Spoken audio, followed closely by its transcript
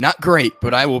Not great,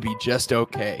 but I will be just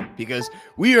okay because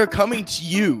we are coming to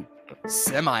you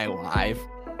semi-live,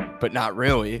 but not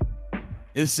really.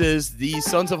 This is the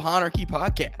Sons of Honarchy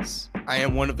podcast. I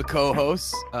am one of the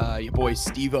co-hosts, your boy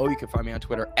Steve-O. You can find me on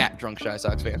Twitter at Drunk Shy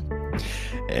Sox Fan.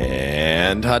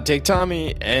 And Hot Take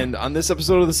Tommy. And on this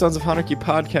episode of the Sons of Honarchy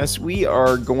podcast, we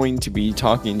are going to be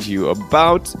talking to you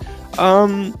about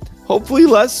hopefully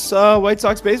less White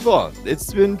Sox baseball.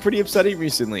 It's been pretty upsetting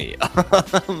recently.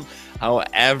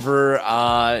 However,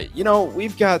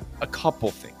 we've got a couple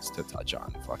things to touch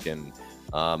on.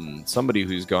 Somebody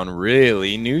who's gone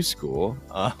really new school,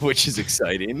 which is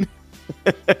exciting.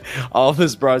 All of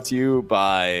this brought to you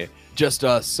by Just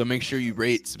Us. So make sure you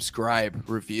rate, subscribe,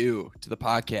 review to the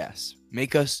podcast.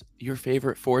 Make us your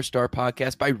favorite 4-star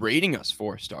podcast by rating us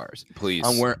 4 stars. Please.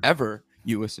 On wherever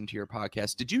you listen to your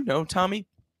podcast. Did you know, Tommy?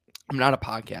 I'm not a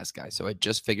podcast guy, so I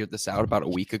just figured this out about a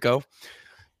week ago.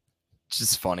 It's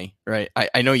just funny, right?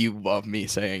 I know you love me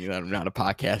saying that I'm not a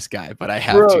podcast guy, but I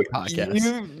have 2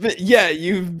 podcasts.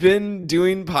 You've been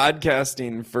doing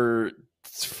podcasting for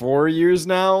 4 years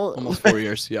now. Almost 4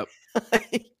 years, yep.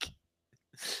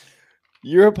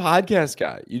 You're a podcast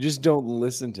guy. You just don't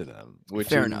listen to them.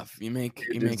 Fair enough. You make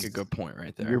a good point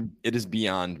right there. It is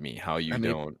beyond me how you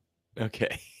don't.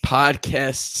 Okay.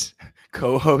 Podcast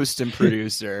co-host and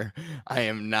producer. I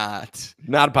am not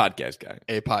a podcast guy.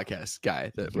 A podcast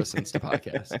guy that listens to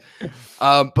podcasts.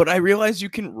 But I realize you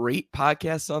can rate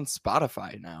podcasts on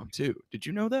Spotify now too. Did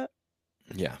you know that?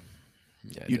 Yeah.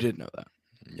 You did know that.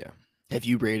 Yeah. Have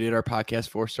you rated our podcast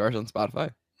 4 stars on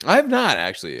Spotify? I have not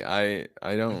actually. I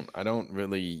don't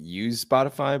really use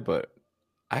Spotify, but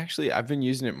I've been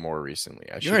using it more recently.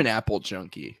 You're an Apple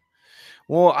junkie.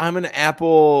 Well, I'm an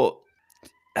Apple.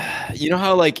 You know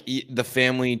how the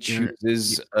family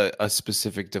chooses a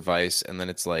specific device, and then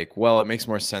it's like, well, it makes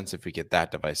more sense if we get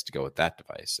that device to go with that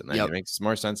device, and then it makes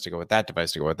more sense to go with that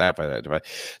device to go with that device.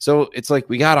 So it's like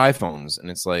we got iPhones,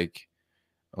 and it's like,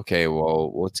 okay,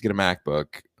 well, let's get a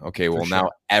MacBook. Okay, well, now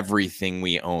everything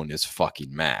we own is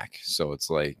fucking Mac. So it's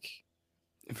like,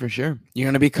 for sure, you're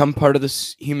gonna become part of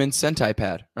this human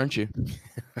centipede, aren't you?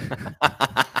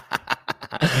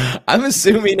 I'm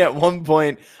assuming at one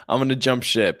point I'm going to jump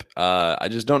ship. I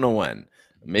just don't know when.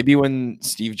 Maybe when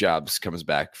Steve Jobs comes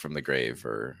back from the grave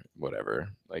or whatever,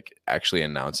 actually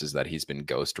announces that he's been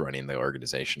ghost running the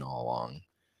organization all along.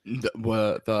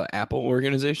 The Apple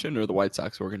organization or the White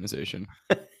Sox organization?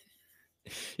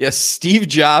 Yes, Steve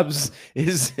Jobs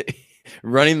is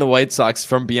running the White Sox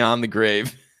from beyond the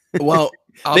grave. Well,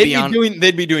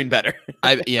 they'd be doing better.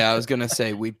 I was going to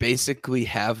say we basically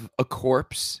have a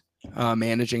corpse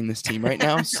managing this team right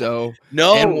now, so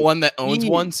and one that owns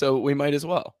one, so we might as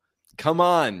well. Come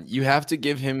on, you have to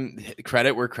give him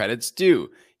credit where credit's due.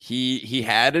 He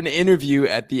had an interview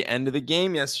at the end of the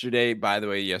game yesterday. By the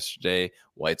way,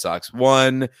 White Sox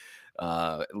won.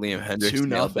 Liam Hendricks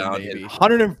nailed down his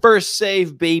 101st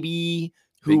save, baby.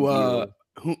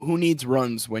 Who needs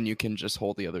runs when you can just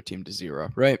hold the other team to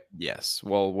 0, right? Yes.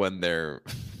 Well, when their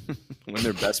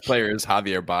best player is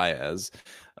Javier Baez.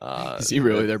 Is he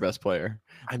really their best player?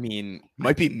 I mean,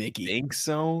 might be Miggy. Think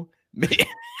so? The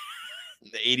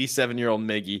 87-year-old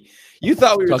Miggy. You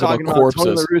thought we were talking about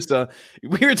Tony La Russa.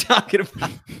 We're talking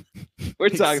about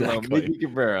Miggy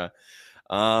Cabrera.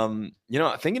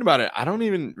 Thinking about it, I don't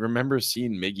even remember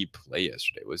seeing Miggy play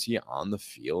yesterday. Was he on the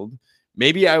field?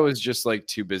 Maybe I was just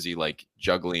too busy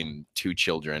juggling 2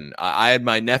 children. I had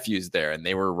my nephews there, and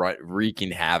they were wreaking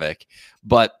havoc.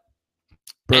 But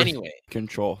anyway,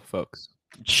 control, folks.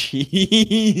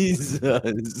 Jesus,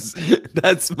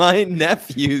 that's my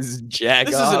nephew's jack.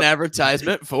 This is an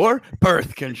advertisement for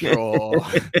birth control.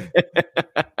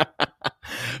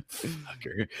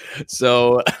 Fucker.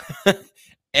 So,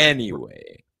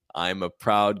 anyway, I'm a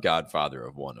proud godfather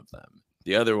of one of them.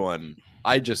 The other one,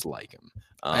 I just like him.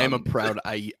 I am a proud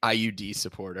IUD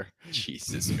supporter.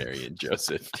 Jesus, Mary and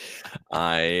Joseph. This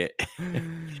might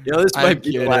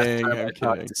be the last time I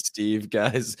talk to Steve,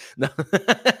 guys. No.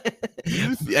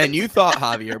 And you thought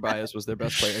Javier Baez was their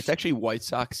best player. It's actually White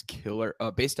Sox killer,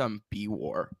 based on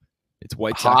B-War. It's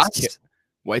White Sox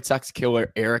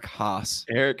killer Eric Haase.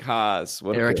 Eric Haase.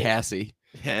 Eric Haase.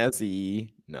 Haase.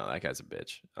 No, that guy's a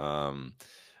bitch.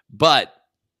 But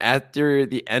after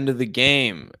the end of the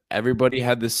game, everybody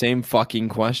had the same fucking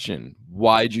question.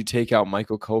 Why'd you take out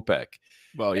Michael Kopech?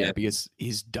 Well, yeah, because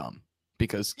he's dumb.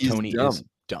 Because Tony is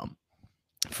dumb.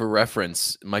 For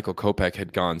reference, Michael Kopech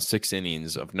had gone 6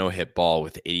 innings of no-hit ball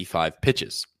with 85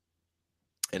 pitches.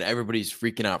 And everybody's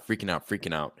freaking out.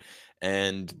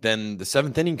 And then the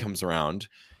 7th inning comes around,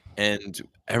 and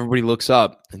everybody looks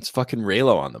up, and it's fucking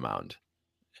Raylo on the mound.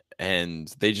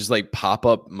 and they just like pop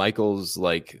up Michael's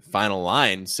like final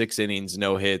line, 6 innings,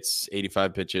 no hits,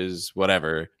 85 pitches,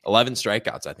 whatever, 11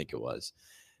 strikeouts, I think it was.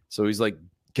 So he's like,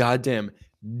 goddamn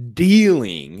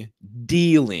dealing.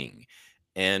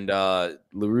 And La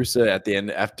Russa at the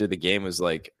end after the game was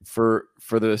like, for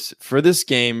this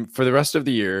game, for the rest of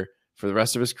the year, for the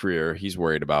rest of his career, he's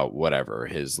worried about whatever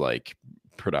his like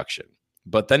production.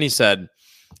 But then he said,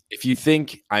 if you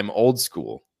think I'm old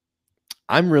school,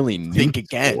 I'm really new. Think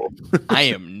again. I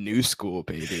am new school,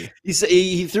 baby.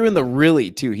 He threw in the really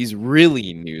too. He's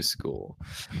really new school.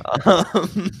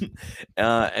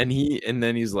 And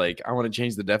then he's like, I want to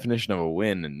change the definition of a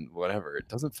win and whatever. It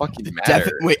doesn't fucking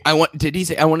matter. Did he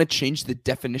say I want to change the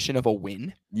definition of a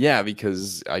win? Yeah,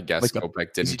 because I guess like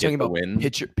Kopech didn't get the win.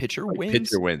 Pitcher wins.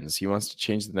 Pitcher wins. He wants to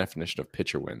change the definition of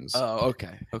pitcher wins. Oh,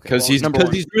 okay. Because he's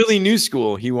really new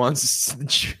school. He wants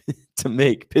to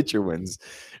make pitcher wins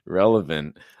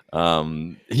relevant,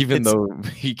 even though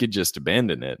he could just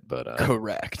abandon it. But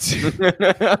correct.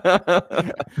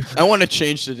 I want to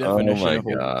change the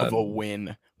definition of a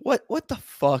win. What the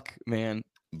fuck, man?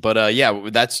 But yeah,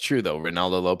 that's true though.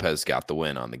 Ronaldo Lopez got the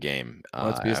win on the game. Well,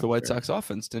 it's because the White Sox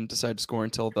offense didn't decide to score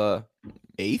until the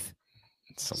 8th,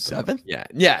 7th.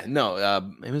 Yeah. No,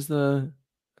 it was I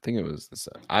think it was the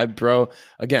 7th.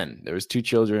 Again, there was 2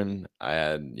 children. I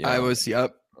had. I was.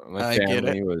 Yep. My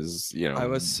family was,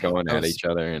 going at each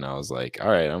other, and I was like, all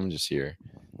right, I'm just here.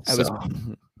 I was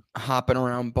hopping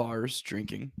around bars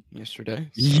drinking yesterday.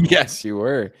 So. Yes, you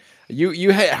were.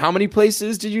 You hit how many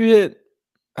places did you hit?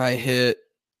 I hit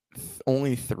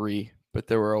only 3, but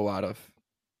there were a lot of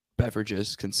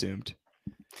beverages consumed.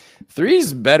 3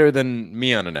 is better than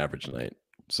me on an average night.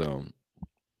 So,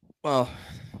 well,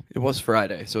 it was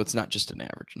Friday, so it's not just an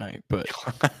average night, but.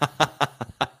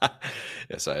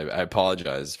 Yes, I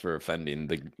apologize for offending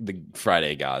the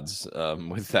Friday gods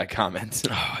with that comment.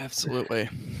 Oh, absolutely.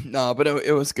 No, but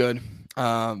it was good.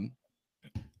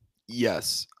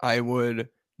 Yes, I would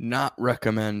not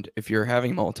recommend if you're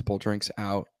having multiple drinks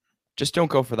out, just don't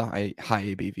go for the high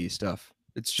ABV stuff.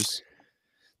 It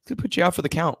could put you out for the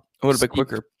count a little bit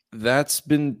quicker. That's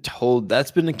been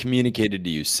communicated to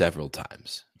you several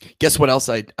times. Guess what else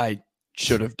I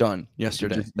should have done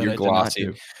yesterday? You're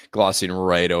glossing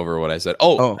right over what I said.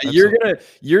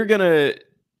 You're gonna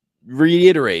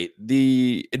reiterate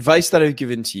the advice that I've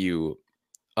given to you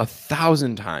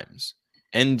 1,000 times,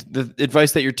 and the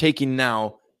advice that you're taking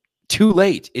now. Too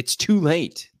late. It's too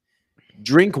late.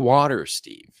 Drink water,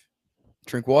 Steve.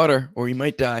 Drink water, or you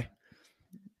might die.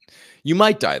 You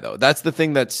might die, though. That's the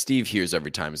thing that Steve hears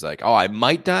every time. He's like, "Oh, I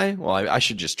might die. Well, I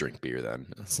should just drink beer then."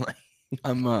 It's like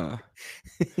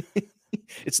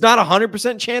it's not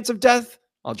 100% chance of death.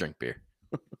 I'll drink beer.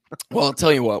 Well, I'll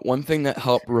tell you what. One thing that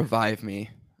helped revive me,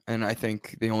 and I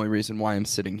think the only reason why I'm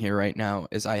sitting here right now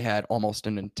is I had almost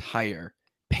an entire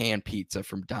pan pizza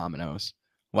from Domino's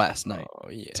last night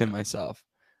to myself.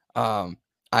 I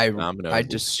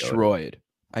destroyed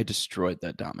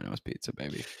that Domino's pizza,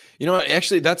 baby. You know what?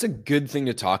 Actually, that's a good thing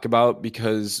to talk about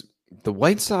because the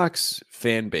White Sox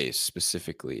fan base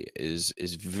specifically is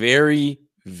very,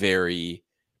 very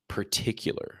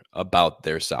particular about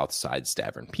their South Side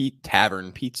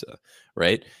tavern pizza,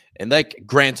 right? And like,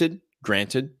 granted,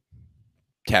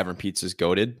 tavern pizza is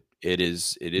goated. It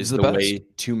is the way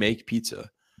to make pizza.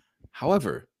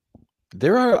 However,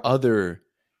 there are other,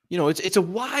 it's a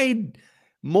wide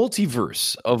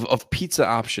multiverse of pizza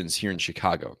options here in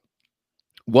Chicago.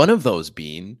 One of those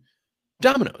being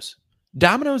Domino's.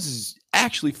 Domino's is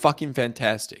actually fucking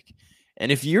fantastic.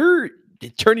 And if you're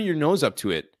turning your nose up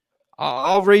to it,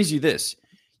 I'll raise you this.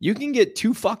 You can get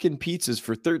 2 fucking pizzas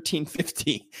for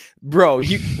 $13.50. Bro,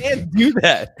 you can't do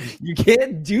that. You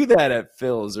can't do that at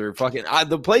Phil's or fucking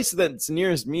the place that's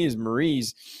nearest me is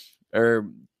Marie's,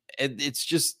 or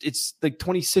it's like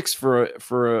 26 for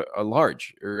a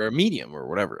large or a medium or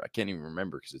whatever. I can't even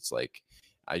remember because it's like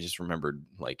I just remembered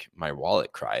like my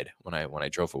wallet cried when I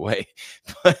drove away.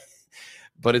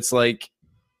 But it's like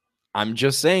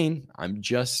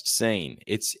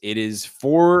it is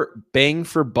for bang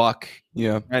for buck.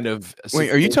 Yeah. Kind of.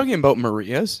 Wait, are you talking about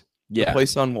Maria's? Yeah. The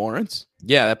place on Lawrence?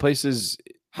 Yeah, that place is.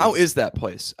 How is that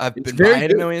place? I've been by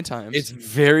it a million times. It's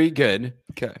very good.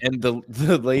 Okay. And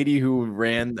the lady who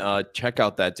ran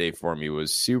checkout that day for me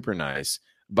was super nice.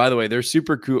 By the way, they're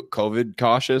super COVID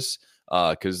cautious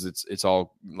because it's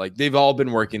all like they've all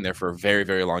been working there for a very,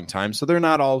 very long time. So they're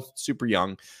not all super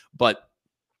young, but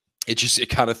it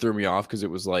kind of threw me off because it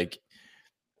was like,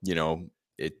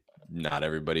 not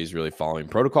everybody's really following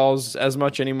protocols as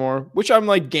much anymore, which I'm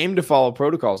like game to follow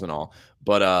protocols and all.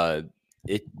 But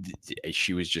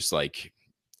she was just like,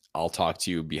 I'll talk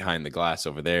to you behind the glass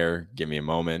over there. Give me a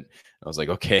moment. I was like,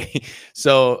 okay.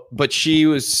 So, but she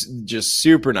was just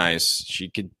super nice. She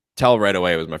could tell right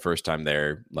away it was my first time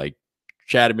there. Like,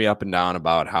 chatted me up and down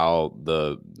about how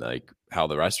the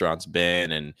restaurant's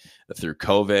been and through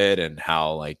COVID and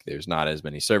how like there's not as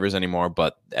many servers anymore,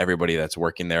 but everybody that's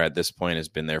working there at this point has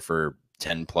been there for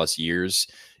 10 plus years,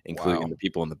 including the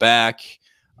people in the back.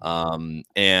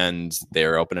 And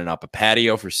they're opening up a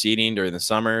patio for seating during the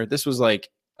summer. This was like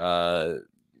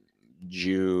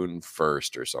June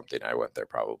 1st or something. I went there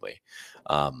probably.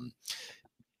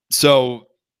 So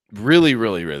really,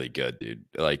 really, really good, dude.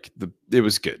 Like it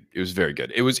was good. It was very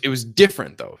good. It was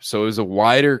different though. So it was a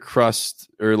wider crust,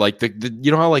 or like the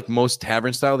you know how like most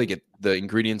tavern style, they get the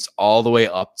ingredients all the way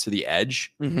up to the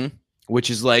edge, which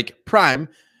is like prime,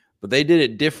 but they did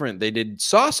it different. They did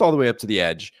sauce all the way up to the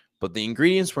edge, but the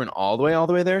ingredients weren't all the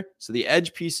way there. So the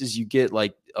edge pieces, you get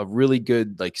like a really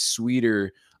good, like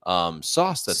sweeter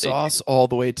sauce all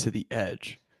the way to the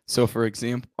edge. So for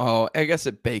example, I guess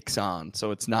it bakes on,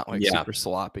 so it's not like super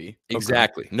sloppy.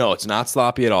 Exactly. Okay. No, it's not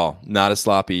sloppy at all. Not a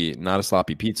sloppy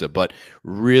pizza, but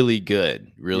really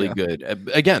good. Really good.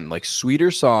 Again, like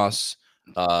sweeter sauce.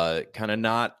 Kind of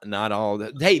not all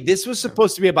that. Hey, this was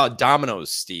supposed to be about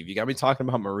Domino's, Steve. You got me talking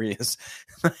about Maria's.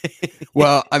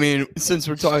 Well, I mean, since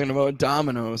we're talking about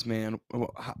Domino's, man,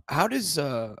 how does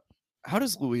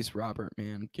Luis Robert,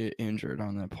 man, get injured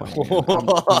on that point?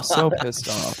 I'm so pissed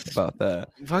off about that.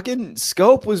 Fucking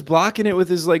Scope was blocking it with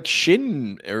his like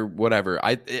shin or whatever.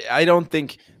 I don't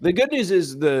think the good news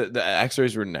is the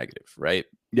X-rays were negative, right?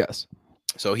 Yes.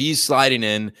 So he's sliding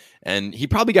in, and he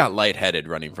probably got lightheaded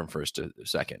running from first to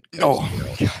second. Oh,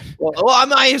 my God. Well,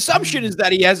 my assumption is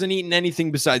that he hasn't eaten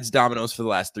anything besides Domino's for the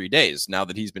last 3 days. Now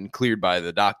that he's been cleared by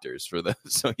the doctors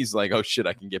so he's like, oh shit,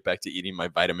 I can get back to eating my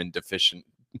vitamin deficient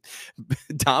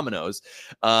Domino's.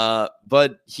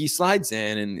 But he slides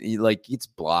in and he like gets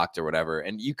blocked or whatever,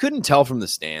 and you couldn't tell from the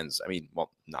stands. I mean,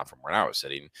 well, not from where I was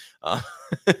sitting.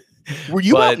 Were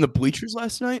you out in the bleachers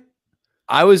last night?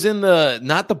 I was in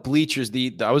not the bleachers.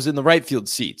 I was in the right field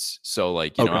seats. So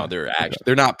like, you know,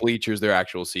 they're not bleachers, they're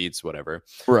actual seats, whatever.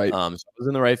 Right. So I was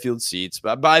in the right field seats,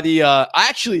 but by the,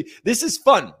 actually, this is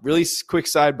fun. Really quick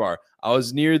sidebar. I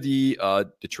was near the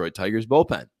Detroit Tigers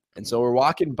bullpen. And so we're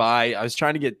walking by. I was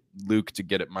trying to get Luke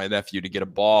my nephew to get a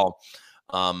ball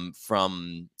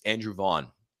from Andrew Vaughn.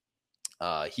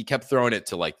 He kept throwing it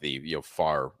to like the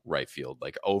far right field,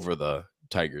 like over the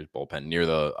Tigers bullpen near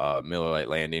the Miller Lite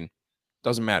landing.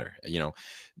 Doesn't matter.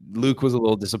 Luke was a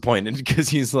little disappointed because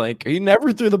he's like, he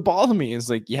never threw the ball to me.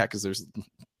 It's like, yeah, because there's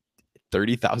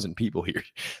 30,000 people here.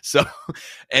 So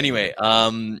anyway,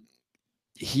 we're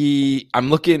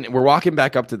walking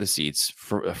back up to the seats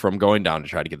from going down to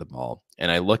try to get the ball.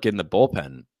 And I look in the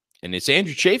bullpen, and it's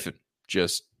Andrew Chafin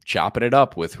just chopping it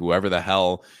up with whoever the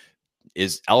hell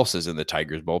else is in the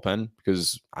Tigers bullpen,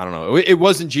 because I don't know, it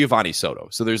wasn't Giovanni Soto.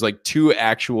 So there's like 2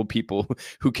 actual people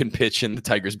who can pitch in the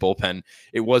Tigers bullpen.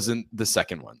 It wasn't the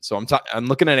second one. So I'm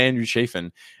looking at Andrew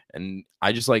Chafin, and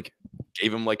I just like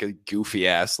gave him like a goofy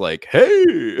ass like,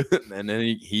 hey, and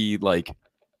then he like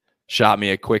shot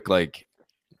me a quick like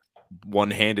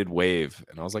one-handed wave,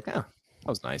 and I was like, that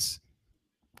was nice.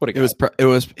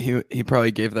 He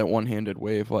probably gave that one-handed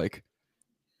wave like,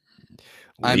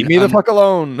 leave me the fuck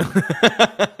alone.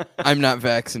 I'm not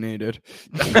vaccinated.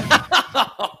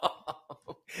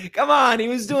 Come on, he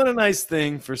was doing a nice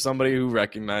thing for somebody who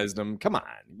recognized him. Come on,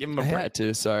 give him a break. I had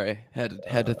to. Sorry, had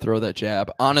to throw that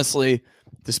jab. Honestly,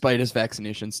 despite his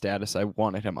vaccination status, I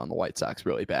wanted him on the White Sox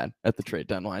really bad at the trade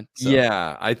deadline. So.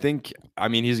 Yeah, I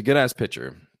mean, he's a good ass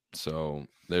pitcher. So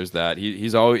there's that. He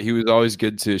was always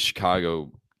good to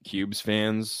Chicago Cubes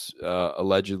fans,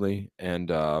 allegedly,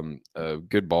 and a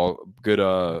good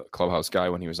clubhouse guy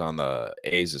when he was on the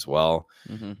A's as well,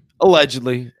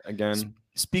 allegedly. Again,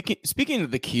 speaking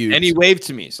of the Cubes, and he waved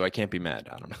to me, so I can't be mad.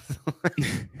 I don't know.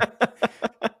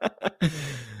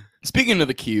 Speaking of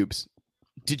the Cubes,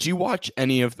 did you watch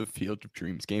any of the Field of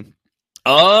Dreams game?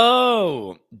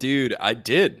 Oh, dude, I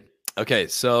did. Okay,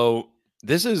 so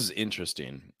this is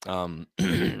interesting,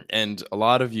 and a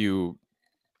lot of you,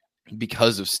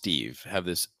 because of Steve, have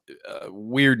this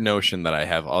weird notion that I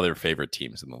have other favorite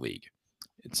teams in the league.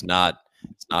 It's not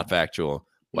factual.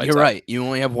 You're right. You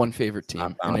only have one favorite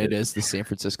team, and it is the San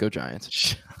Francisco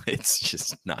Giants. It's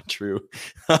just not true.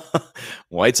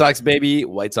 White Sox, baby.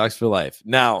 White Sox for life.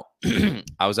 Now,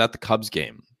 I was at the Cubs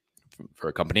game for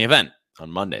a company event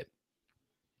on Monday.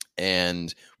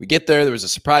 And we get there. There was a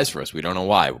surprise for us. We don't know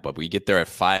why, but we get there at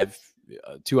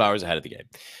 2 hours ahead of the game.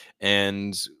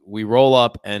 And we roll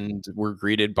up, and we're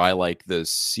greeted by like the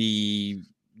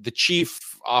the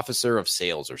chief officer of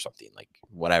sales or something, like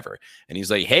whatever. And he's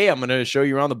like, hey, I'm going to show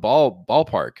you around the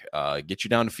ballpark, get you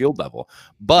down to field level.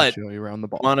 But show you around the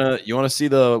ball. You want to see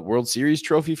the World Series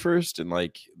trophy first and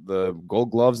like the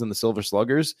Gold Gloves and the Silver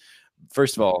Sluggers?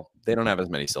 First of all, they don't have as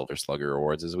many Silver Slugger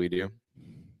awards as we do.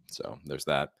 So there's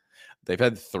that. They've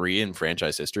had 3 in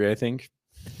franchise history, I think.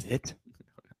 It.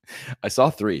 I saw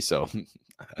 3, so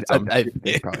I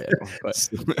probably had one, but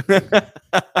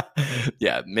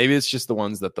yeah, maybe it's just the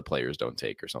ones that the players don't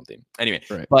take or something. Anyway,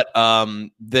 right. But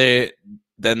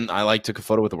then I like took a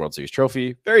photo with the World Series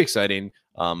trophy. Very exciting.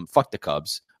 Fuck the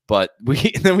Cubs. But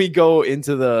we go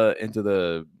into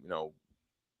the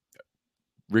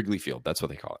Wrigley Field. That's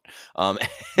what they call it.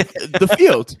 The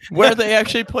field where they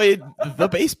actually played the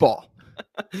baseball.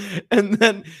 And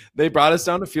then they brought us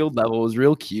down to field level. It was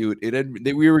real cute.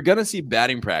 We were gonna see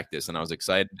batting practice, and I was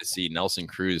excited to see Nelson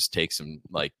Cruz take some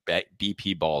like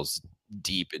BP balls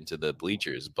deep into the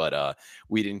bleachers, but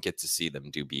we didn't get to see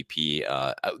them do BP.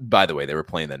 By the way, they were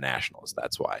playing the Nationals.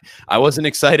 That's why I wasn't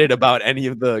excited about any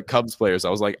of the Cubs players.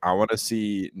 I was like, I want to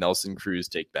see Nelson Cruz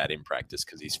take batting practice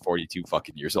because he's 42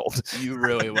 fucking years old. You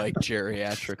really like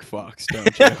geriatric fucks,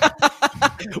 don't you?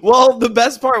 Well, the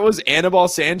best part was Anibal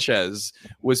Sanchez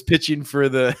was pitching for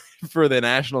the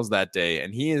Nationals that day,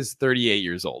 and he is 38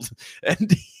 years old,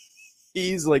 and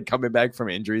he's like coming back from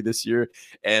injury this year,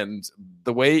 and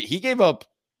the way he gave up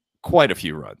quite a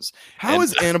few runs. How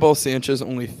is Anibal Sanchez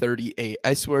only 38?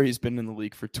 I swear he's been in the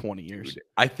league for 20 years.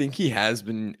 I think he has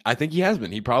been.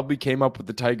 He probably came up with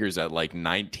the Tigers at like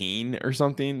 19 or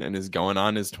something and is going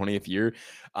on his 20th year.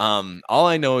 All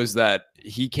I know is that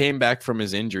he came back from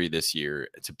his injury this year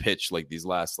to pitch like these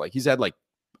last, like he's had like,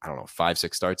 I don't know,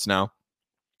 5-6 starts now.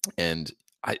 And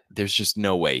there's just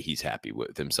no way he's happy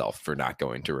with himself for not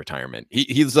going to retirement.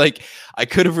 He's like, I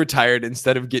could have retired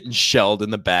instead of getting shelled in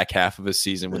the back half of a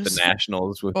season with the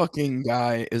Nationals. Fucking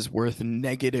guy is worth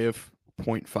negative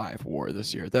 0.5 WAR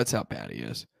this year. That's how bad he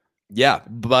is. Yeah,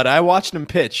 but I watched him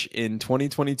pitch in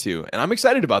 2022, and I'm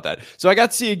excited about that. So I got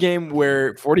to see a game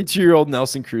where 42-year-old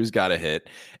Nelson Cruz got a hit,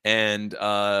 and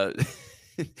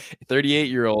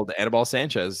 38-year-old Anibal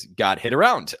Sanchez got hit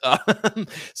around.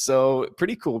 So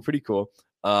pretty cool.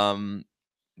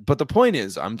 But the point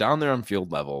is, I'm down there on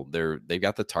field level. They've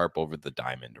got the tarp over the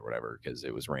diamond or whatever because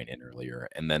it was raining earlier.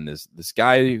 And then this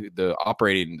guy, the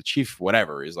chief,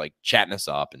 whatever, is like chatting us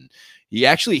up, and he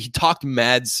talked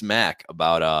mad smack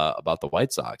about the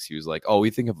White Sox. He was like, "Oh,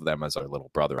 we think of them as our little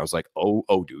brother." I was like,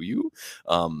 "Oh, do you?"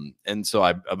 And so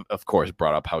I of course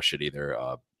brought up how shitty their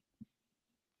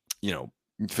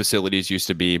facilities used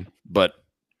to be, but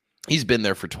he's been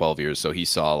there for 12 years, so he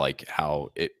saw like how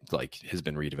it like has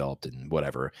been redeveloped and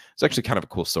whatever. It's actually kind of a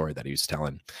cool story that he was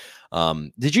telling.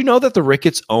 Did you know that the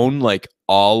Ricketts own like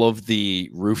all of the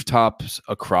rooftops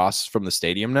across from the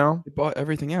stadium now? They bought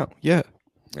everything out. Yeah.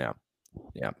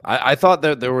 I thought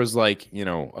that there was like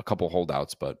a couple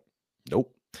holdouts, but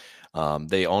nope.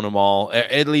 They own them all.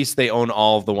 At least they own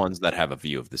all of the ones that have a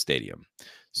view of the stadium.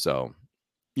 So,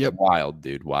 yep, wild,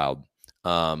 dude, wild.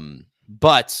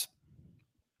 But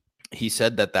he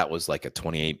said that was like a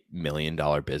 $28 million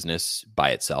business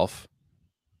by itself.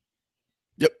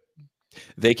 Yep.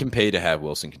 They can pay to have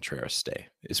Wilson Contreras stay,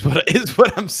 is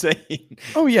what I'm saying.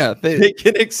 Oh, yeah. They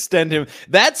can extend him.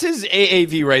 That's his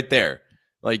AAV right there.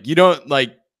 Like, you don't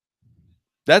like,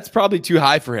 that's probably too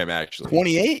high for him, actually.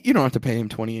 28? You don't have to pay him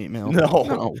 28 mil.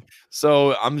 No.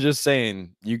 So I'm just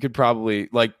saying, you could probably,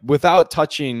 like, without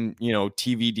touching,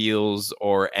 TV deals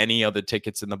or any other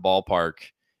tickets in the ballpark,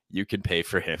 you can pay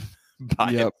for him.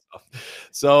 Yep.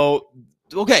 So,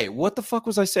 okay, what the fuck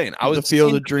was I saying? I was the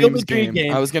Field of Dreams game.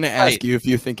 I was going to ask you if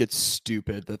you think it's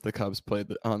stupid that the Cubs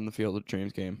played on the Field of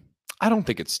Dreams game. I don't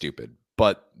think it's stupid,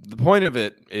 but the point of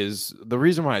it is the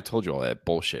reason why I told you all that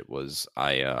bullshit was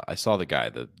I saw the guy,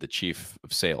 the chief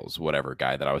of sales, whatever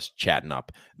guy that I was chatting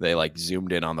up. They like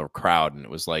zoomed in on the crowd, and it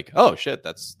was like, oh shit,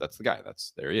 that's the guy.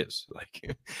 There he is.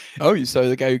 Like, oh, you saw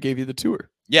the guy who gave you the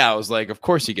tour. Yeah, I was like, of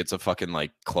course he gets a fucking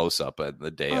like close up at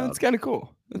the day. That's kind of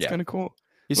cool. Kind of cool.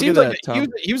 He seems like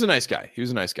he was a nice guy. He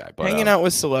was a nice guy. But hanging out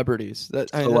with celebrities.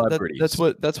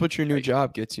 That's what your new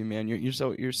job gets you, man.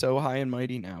 You're so high and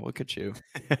mighty now. Look at you.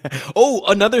 Oh,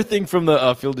 another thing from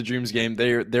the Field of Dreams game.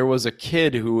 There was a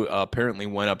kid who apparently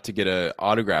went up to get an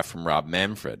autograph from Rob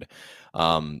Manfred.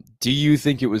 Do you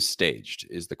think it was staged?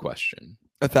 Is the question.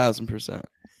 1,000%.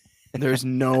 There's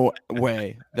no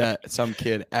way that some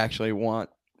kid actually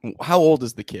How old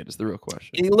is the kid is the real question.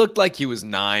 He looked like he was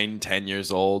 9-10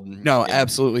 years old. No,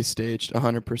 absolutely staged,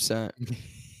 100%.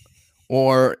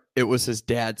 Or it was his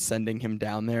dad sending him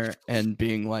down there and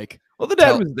being like, well, the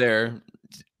dad was there.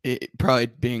 it probably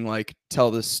being like,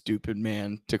 tell this stupid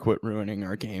man to quit ruining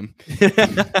our game.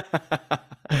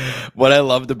 What I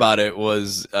loved about it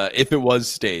was if it was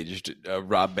staged,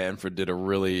 Rob Manfred did a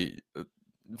really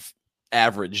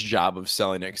average job of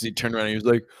selling it, because he turned around and he was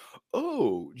like,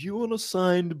 "Oh, do you want a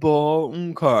signed ball?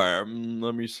 Okay,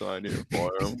 let me sign it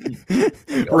for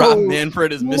him." Rob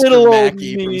Manfred is Mr.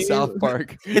 Mackey from South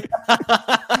Park.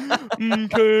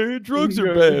 Okay, drugs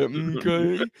are bad.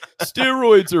 Okay,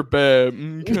 steroids are bad.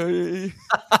 Okay.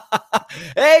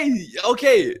 Hey,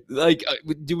 okay. Like,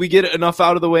 do we get enough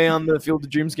out of the way on the Field of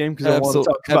Dreams game? Because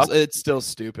it's still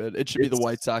stupid. It should be the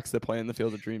White Sox that play in the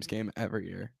Field of Dreams game every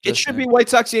year. It should be White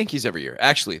Sox Yankees every year,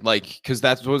 actually. Like, because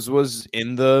that was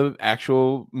in the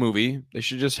actual movie. They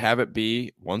should just have it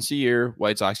be once a year,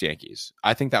 White Sox Yankees.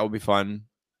 I think that would be fun.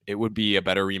 It would be a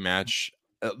better rematch.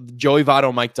 Joey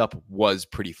Votto mic'd up was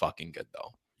pretty fucking good,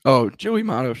 though. Oh, Joey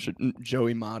Votto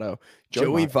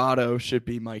should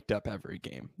be mic'd up every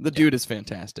game. The dude is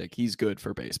fantastic. He's good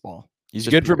for baseball. He's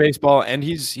good for baseball, and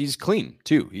he's clean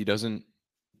too.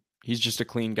 He's just a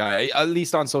clean guy. At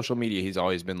least on social media, he's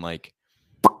always been like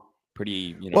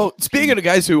pretty, Well, speaking of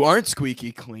guys who aren't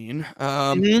squeaky clean,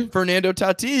 Fernando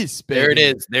Tatis. Baby. There it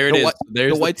is.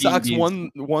 The White Sox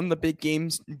won the big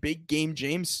game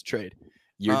James trade.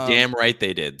 You're damn right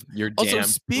they did. Also,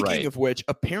 speaking of which,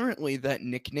 apparently that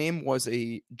nickname was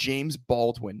a James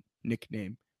Baldwin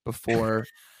nickname before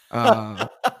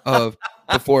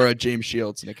before a James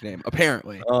Shields nickname.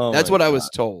 Apparently. That's what I was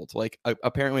told. Like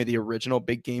apparently the original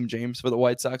big game James for the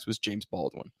White Sox was James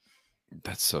Baldwin.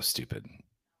 That's so stupid.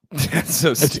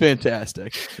 It's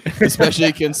fantastic.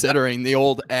 Especially considering the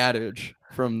old adage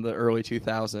from the early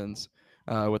 2000s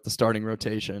with the starting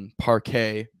rotation,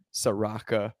 Parquet,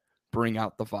 Soraka, bring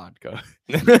out the vodka.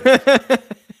 I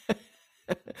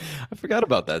forgot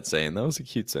about that saying. That was a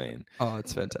cute saying. Oh,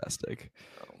 it's fantastic.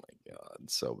 Oh my God,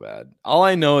 so bad. All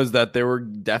I know is that there were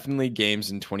definitely games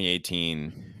in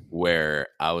 2018 where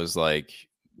I was like,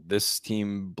 this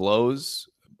team blows.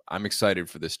 I'm excited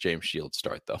for this James Shields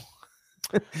start, though.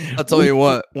 I'll tell you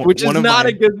what. Which is not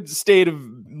a good state of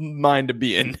mind to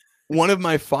be in. One of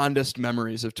my fondest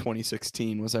memories of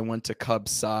 2016 was I went to Cubs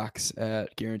Sox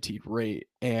at Guaranteed Rate,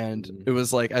 and it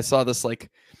was like I saw this, like,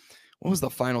 what was the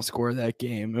final score of that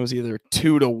game? It was either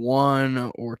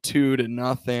 2-1 or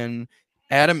 2-0.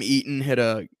 Adam Eaton hit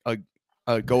a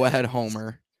go-ahead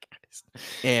homer,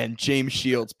 and James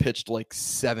Shields pitched like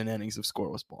 7 innings of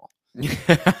scoreless ball.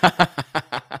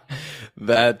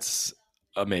 That's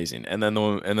amazing. And then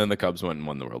the Cubs went and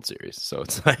won the World Series. So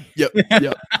it's like, yep.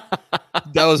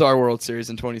 That was our World Series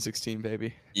in 2016,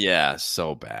 baby. Yeah,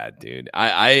 so bad, dude.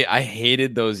 I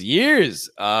hated those years.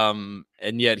 And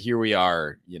yet here we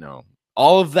are,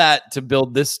 all of that to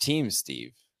build this team,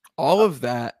 Steve. All of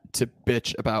that to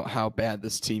bitch about how bad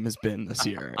this team has been this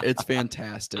year. It's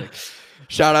fantastic.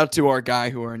 Shout out to our guy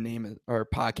who our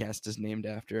podcast is named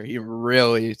after. He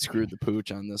really screwed the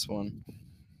pooch on this one.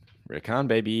 Rick Hahn,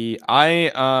 baby.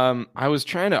 I was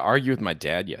trying to argue with my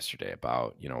dad yesterday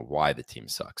about, why the team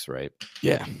sucks, right?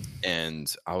 Yeah.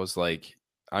 And I was like,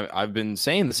 I've been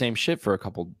saying the same shit for a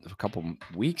couple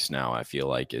weeks now. I feel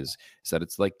like is that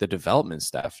it's like the development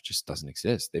staff just doesn't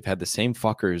exist. They've had the same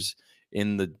fuckers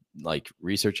in the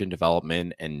research and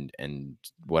development and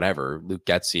whatever, Luke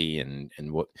Getsy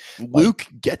and what Luke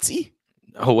Getsy?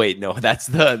 Oh wait, no, that's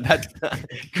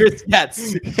Chris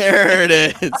Getz. There it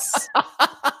is.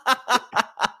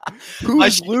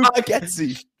 Who's Luke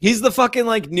Getsy? He's the fucking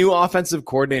new offensive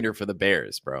coordinator for the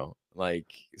Bears, bro. Like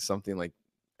something like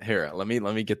here. Let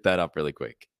me get that up really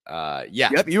quick. Yeah.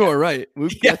 Yep, you are right.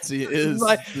 Luke Getsy is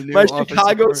my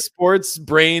Chicago sports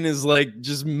brain is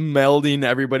just melding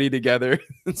everybody together.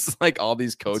 It's like all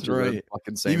these coaches are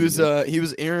fucking saying. He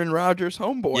was Aaron Rodgers'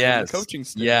 homeboy in the coaching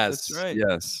staff. Yes, that's right.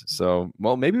 Yes. So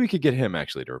maybe we could get him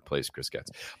actually to replace Chris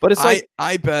Getz. But it's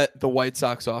I bet the White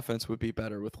Sox offense would be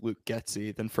better with Luke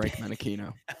Getsy than Frank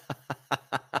Menachino.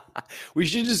 We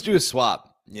should just do a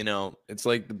swap. It's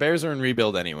like the Bears are in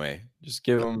rebuild anyway. Just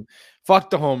give them fuck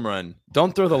the home run.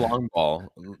 Don't throw the long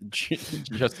ball,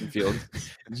 Justin Fields.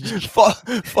 Fuck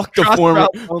the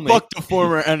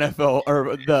former NFL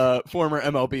or the former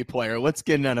MLB player. Let's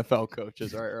get an NFL coach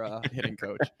as our hitting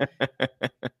coach.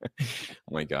 Oh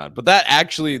my God! But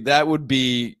that would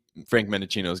be Frank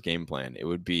Menachino's game plan. It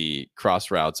would be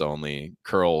cross routes only,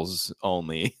 curls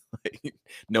only,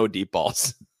 no deep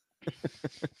balls.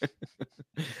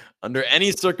 Under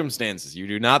any circumstances, you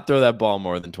do not throw that ball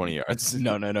more than 20 yards.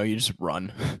 No. You just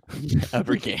run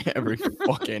every game, every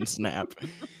fucking snap.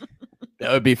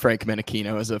 That would be Frank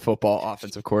Menachino as a football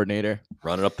offensive coordinator.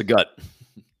 Run it up the gut.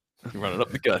 Run it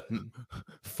up the gut.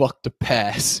 fuck to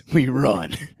pass, we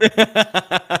run.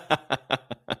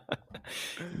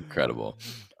 Incredible.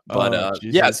 But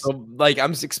yeah, so like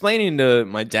I'm explaining to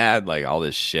my dad like all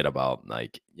this shit about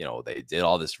like, you know, they did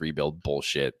all this rebuild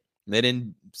bullshit. They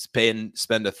didn't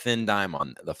spend a thin dime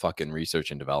on the fucking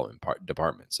research and development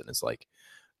departments. And it's like,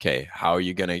 okay, how are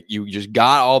you gonna? You just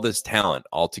got all this talent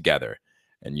all together,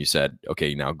 and you said,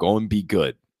 okay, now go and be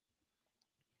good.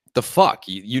 The fuck,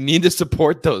 you need to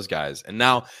support those guys. And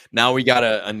now we got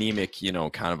a anemic, you know,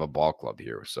 kind of a ball club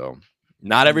here. So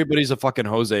not everybody's a fucking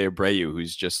Jose Abreu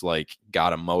who's just like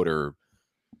got a motor.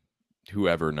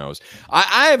 Whoever knows.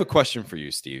 I have a question for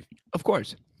you, Steve. Of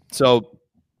course. So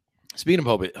speaking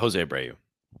of Jose Abreu,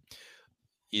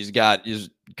 he's got his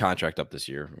contract up this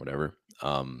year, whatever.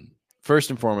 First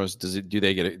and foremost, do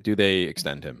they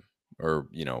extend him or,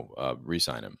 you know,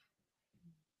 re-sign him?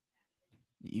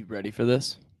 You ready for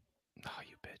this? Oh,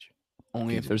 you bitch.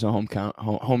 Only if there's a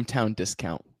hometown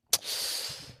discount.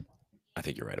 I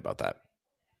think you're right about that.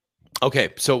 Okay,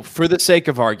 so for the sake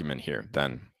of argument here,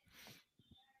 then,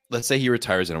 let's say he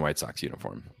retires in a White Sox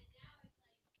uniform.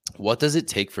 What does it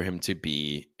take for him to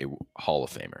be a Hall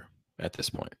of Famer at this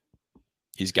point?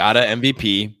 He's got an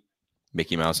MVP,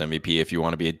 Mickey Mouse MVP, if you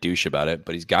want to be a douche about it,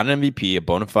 but he's got an MVP, a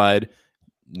bona fide,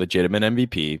 legitimate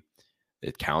MVP.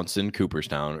 It counts in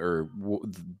Cooperstown or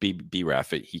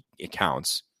BREF. It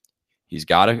counts. He's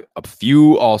got a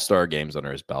few All-Star games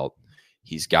under his belt.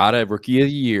 He's got a Rookie of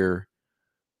the Year.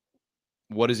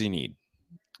 What does he need?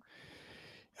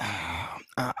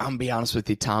 I'm be honest with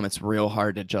you, Tom. It's real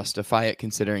hard to justify it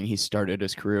considering he started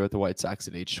his career with the White Sox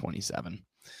at age 27.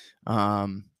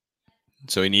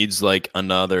 So he needs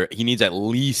he needs at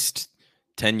least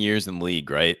 10 years in the league,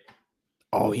 right?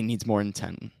 Oh, he needs more than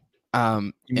 10.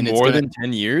 And more than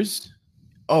 10 years?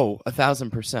 Oh,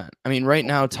 1,000%. I mean, right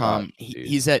now, Tom,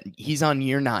 he's on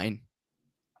year 9.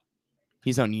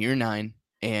 He's on year 9,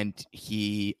 and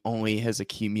he only has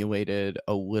accumulated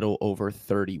a little over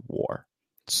 30 WAR.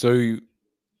 So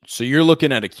you're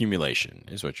looking at accumulation,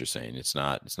 is what you're saying. It's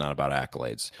not about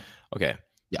accolades. Okay.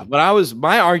 Yeah. But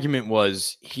my argument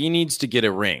was he needs to get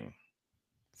a ring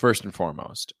first and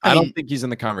foremost. I don't think he's in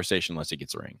the conversation unless he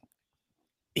gets a ring.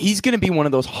 He's going to be one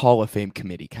of those Hall of Fame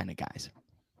committee kind of guys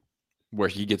where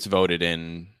he gets voted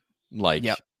in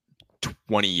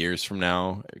 20 years from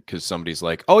now because somebody's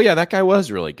like, oh yeah, that guy was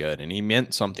really good and he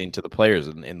meant something to the players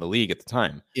in the league at the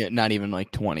time. Yeah, not even like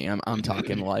 20. I'm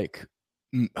talking like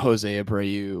Jose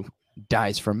Abreu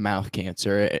dies from mouth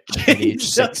cancer at age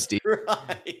 60.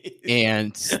 Right.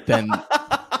 And then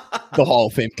the Hall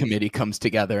of Fame committee comes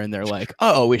together and they're like,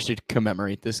 oh, we should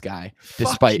commemorate this guy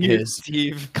despite his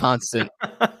constant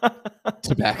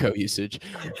tobacco usage.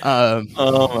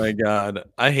 Oh my God.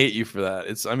 I hate you for that.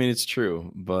 It's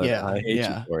true, but yeah, I hate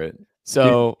you for it.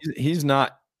 So he's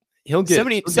not, he'll get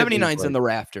 79's in the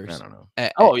rafters. I don't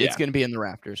know. It's going to be in the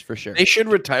rafters for sure. They should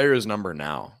retire his number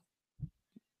now.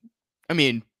 I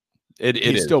mean,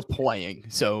 he's still playing,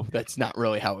 so that's not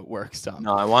really how it works, Tom.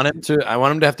 No, I want him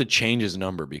to have to change his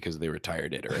number because they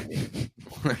retired it already.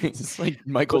 It's like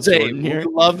Michael Jordan here.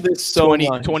 Love this so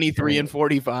much. 23 and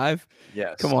 45.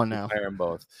 Yes. Come on now. Fire them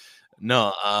both.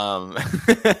 No.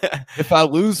 If I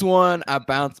lose one, I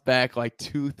bounce back like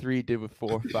 2-3 did with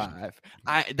 4-5.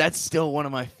 That's still one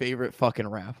of my favorite fucking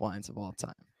rap lines of all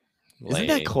time. Isn't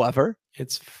that clever?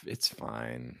 It's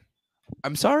fine.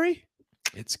 I'm sorry.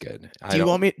 It's good. Do you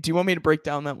want me to break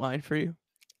down that line for you?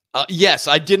 Yes,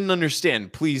 I didn't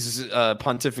understand. Please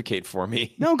pontificate for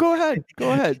me. No, go ahead.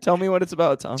 Go ahead. Tell me what it's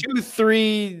about, Tom.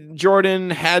 2-3, Jordan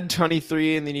had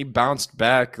 23, and then he bounced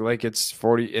back like it's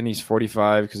 40, and he's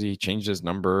 45 because he changed his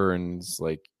number, and it's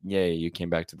like, yay, you came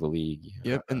back to the league.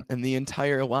 Yep, and the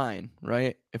entire line,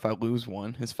 right? If I lose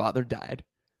one, his father died.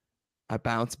 I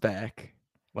bounce back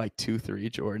like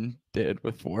 2-3, Jordan did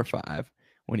with 4-5.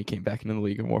 When he came back into the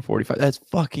league and wore 45. That's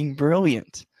fucking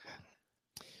brilliant.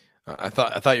 I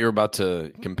thought you were about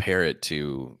to compare it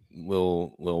to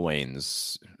Lil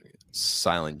Wayne's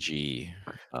Silent G.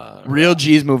 Real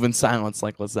G's moving silence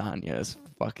like lasagna is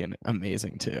fucking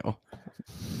amazing too.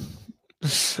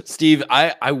 Steve,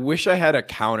 I wish I had a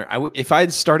counter. If I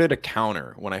had started a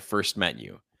counter when I first met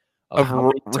you of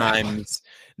how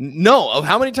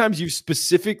many times you've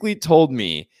specifically told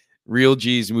me Real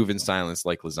G's move in silence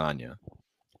like lasagna.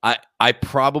 I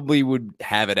probably would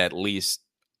have it at least.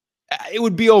 It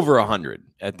would be over 100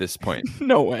 at this point.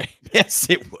 No way. Yes,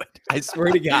 it would. I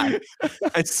swear to God.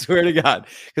 I swear to God.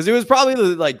 Because it was probably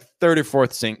the third or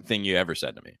fourth thing you ever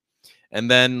said to me. And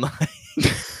then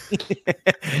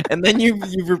And then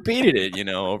you've repeated it,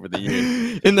 over the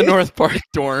years. In the North Park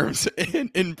dorms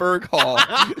in Berg Hall.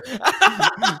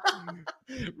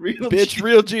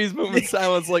 Real G's moving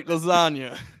silence like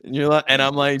lasagna. And you're like, and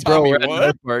I'm like, bro, we're at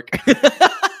North Park.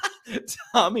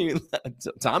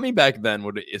 Tommy back then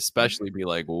would especially be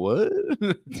like, what?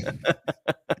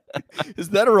 Is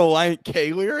that a Reliant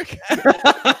K lyric?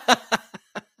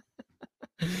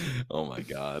 Oh my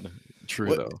God.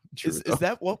 True though. Is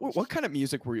that what kind of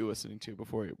music were you listening to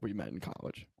before we met in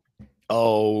college?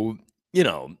 Oh,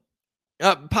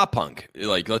 pop punk.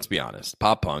 Like, let's be honest,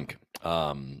 pop punk.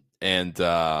 Yeah,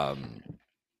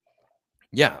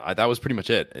 that was pretty much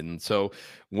it. And so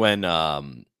when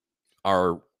the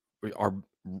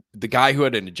guy who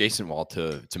had an adjacent wall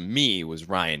to me was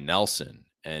Ryan Nelson,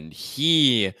 and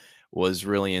he was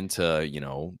really into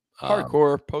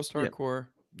hardcore, post-hardcore,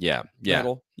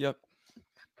 metal. Yep.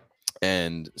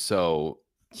 And so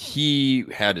he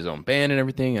had his own band and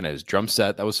everything, and his drum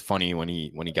set. That was funny when he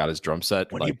got his drum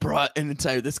set.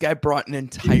 This guy brought an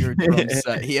entire drum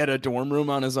set. He had a dorm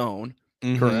room on his own,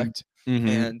 correct? Mm-hmm.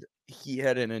 And he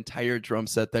had an entire drum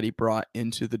set that he brought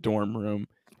into the dorm room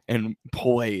and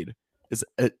played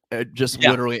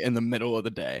literally in the middle of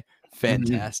the day.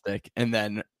 Fantastic. And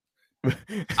then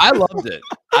I loved it.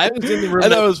 I was in the room. I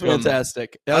thought it was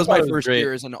fantastic. That was my first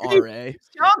year as an RA. He's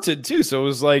talented too. So it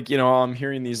was like, I'm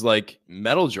hearing these like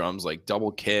metal drums, like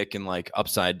double kick and like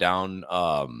upside down.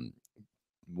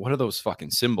 What are those fucking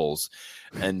cymbals?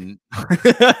 And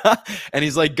and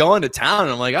he's like going to town.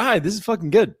 And I'm like, all right, this is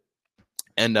fucking good.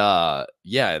 And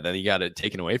then he got it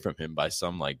taken away from him by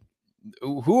some like,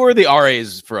 who are the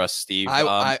RAs for us, Steve?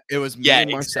 It was me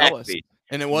and Marcellus, exactly.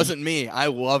 And it wasn't me. I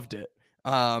loved it.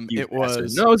 It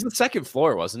was the second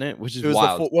floor, wasn't it? Which is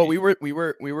wild. We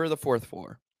were the fourth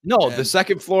floor. No, the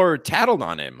second floor tattled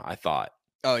on him, I thought.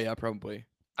 Oh yeah, probably.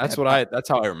 That's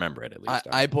how I remember it, at least.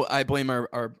 I blame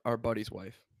our buddy's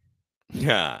wife.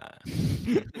 Yeah.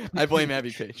 I blame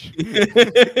Abby Page.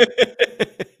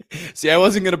 See, I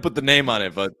wasn't gonna put the name on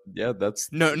it, but yeah, that's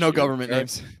no government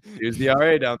names. Here's the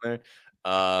RA down there.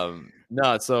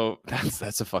 No, so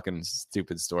that's a fucking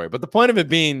stupid story. But the point of it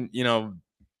being,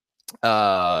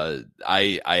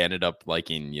 I ended up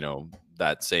liking,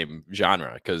 that same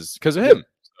genre because of him.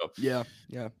 So. Yeah.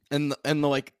 And the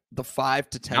like the $5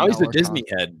 to $10. Now he's a Disney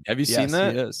head. Have you seen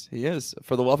that? He is.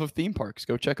 For the love of theme parks,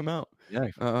 go check him out. Yeah.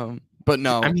 But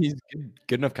no, I mean, he's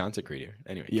good enough content creator.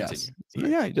 Anyway, yes,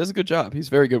 yeah, he does a good job. He's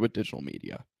very good with digital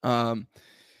media.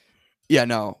 Yeah,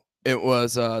 no, it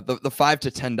was the $5 to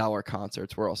 $10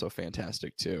 concerts were also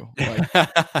fantastic too. Like,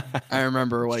 I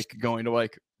remember like going to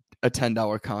like a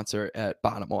 $10 concert at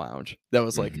Bottom Lounge. That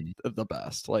was like the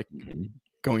best. Like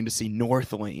going to see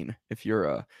North Lane. If you're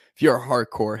a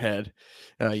hardcore head,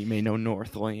 you may know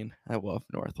North Lane. I love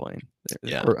North Lane.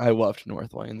 I loved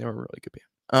North Lane. They were a really good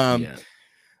band.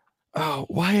 Oh,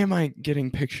 why am I getting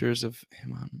pictures of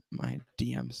him on my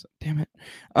DMs? Damn it.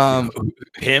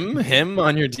 Him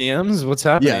on your DMs? What's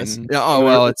happening? Yes. Oh,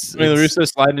 well, it's Tony La Russa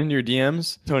sliding into your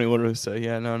DMs. Tony La Russa.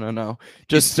 Yeah, no.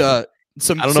 Just I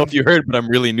don't know if you heard, but I'm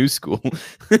really new school.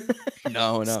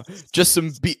 No. Just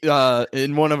some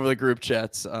in one of the group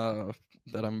chats that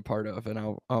I'm a part of, and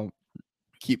I'll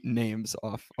keep names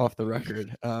off the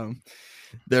record.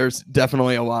 There's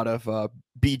definitely a lot of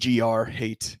BGR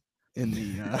hate in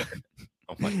the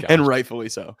oh my god, and rightfully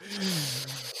so.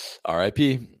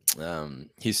 R.I.P.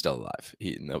 He's still alive.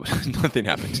 Nothing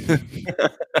happened.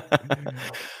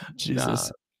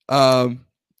 Jesus.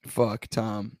 Fuck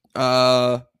Tom.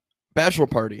 Bachelor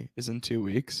party is in 2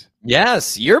 weeks.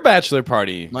 Yes, your bachelor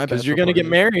party. Because you're gonna get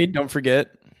married. Don't forget.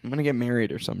 I'm gonna get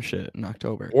married or some shit in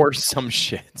October. Or some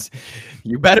shit.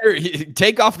 You better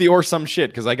take off the or some shit,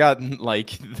 because I got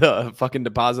like the fucking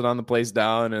deposit on the place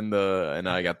down and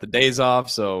I got the days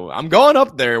off. So I'm going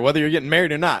up there whether you're getting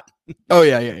married or not. Oh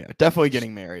yeah. Definitely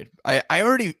getting married. I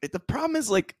already. The problem is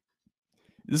like,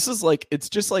 this is like, it's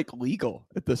just like legal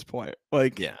at this point.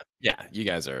 Like yeah. You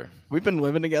guys are. We've been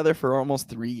living together for almost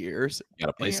 3 years.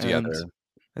 Got a place together.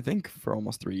 I think for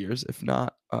almost 3 years, if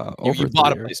not over. You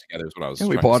bought a place together is what I was. Yeah,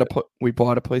 we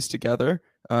bought a place together.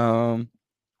 Yeah,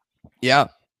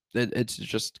 it's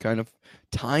just kind of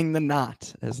tying the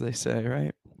knot, as they say,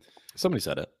 right? Somebody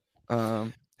said it.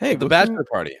 Hey, the bachelor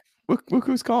party. Look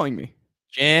who's calling me.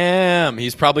 Jam.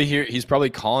 He's probably here. He's probably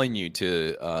calling you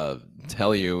to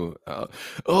tell you,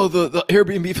 oh, the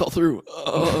Airbnb fell through.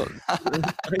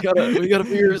 We gotta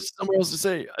figure somewhere else to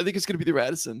stay. I think it's gonna be the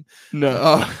Radisson.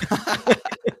 No.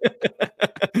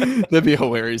 That'd be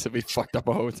hilarious if we fucked up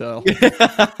a hotel.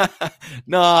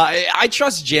 No, I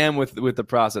trust Jam with the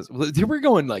process. We're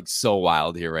going like so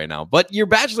wild here right now. But your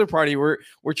bachelor party, we're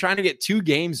trying to get 2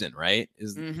 games in, right?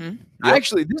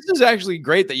 Actually, this is actually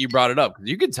great that you brought it up.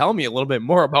 You could tell me a little bit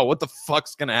more about what the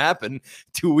fuck's gonna happen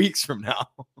 2 weeks from now.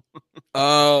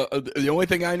 The only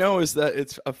thing I know is that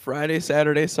it's a Friday,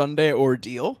 Saturday, Sunday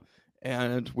ordeal,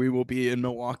 and we will be in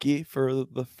Milwaukee for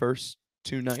the first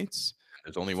 2 nights.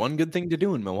 There's only one good thing to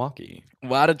do in Milwaukee. A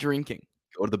lot of drinking.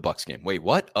 Go to the Bucks game. Wait,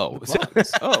 what? Oh,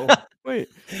 wait.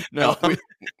 No,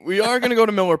 we are going to go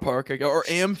to Miller Park or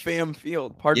AmFam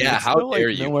Field. Pardon me. How dare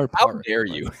you? Miller Park, how dare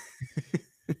you?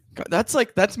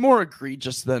 That's more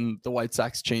egregious than the White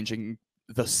Sox changing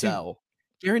the cell.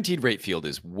 Guaranteed Rate Field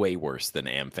is way worse than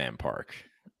AmFam Park.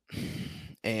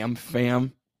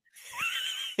 AmFam.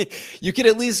 You could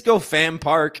at least go Fam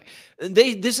Park.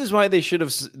 This is why they should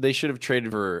have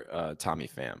traded for Tommy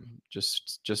Pham,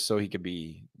 just so he could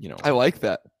be, I like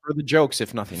that for the jokes,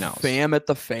 if nothing else. Fam at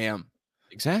the Fam.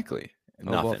 Exactly.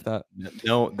 I love that.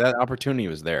 No, that opportunity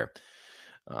was there.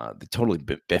 They totally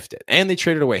biffed it, and they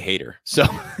traded away Hader. So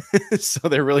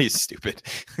they're really stupid.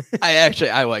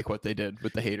 I like what they did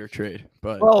with the Hader trade,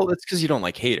 but that's because you don't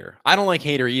like Hader. I don't like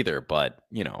Hader either, but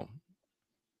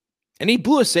and he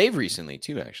blew a save recently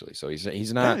too, actually. So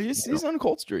he's not. Yeah, he's on a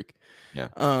cold streak. Yeah.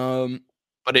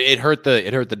 But it hurt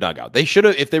the dugout. They should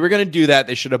have, if they were going to do that,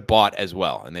 they should have bought as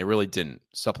well, and they really didn't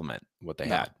supplement what they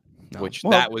had, which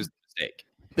that was the mistake.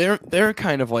 They're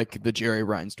kind of like the Jerry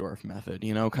Reinsdorf method,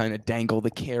 kind of dangle the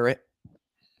carrot,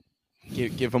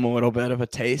 give them a little bit of a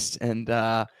taste, and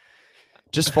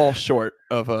just fall short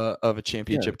of a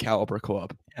championship caliber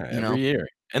club. Every year,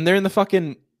 and they're in the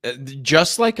fucking.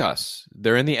 Just like us,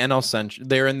 they're in the NL Central.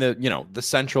 They're in the the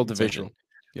Central Division.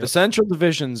 Yep. The Central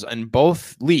Divisions in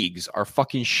both leagues are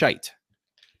fucking shite.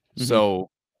 Mm-hmm. So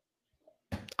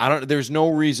there's no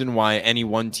reason why any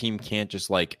one team can't just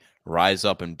like rise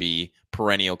up and be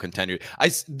perennial contender.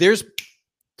 There's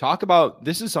talk about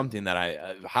this is something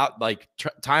that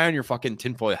tie on your fucking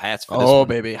tinfoil hats for this. Oh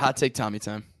baby, hot take Tommy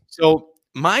time. So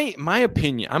my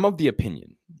opinion, I'm of the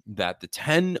opinion that the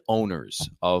 10 owners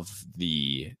of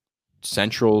the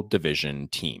Central Division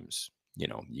teams,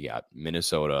 you got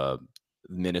Minnesota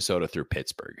through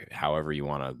Pittsburgh, however you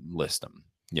want to list them,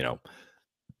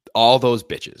 all those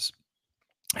bitches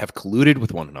have colluded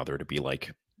with one another to be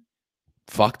like,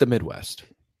 fuck the Midwest.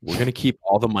 We're going to keep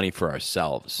all the money for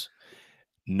ourselves.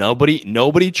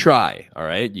 Nobody try. All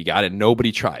right. You got it.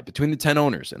 Nobody try between the 10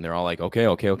 owners. And they're all like,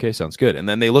 okay. Sounds good. And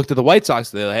then they looked at the White Sox.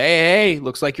 They're like, hey,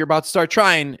 looks like you're about to start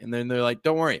trying. And then they're like,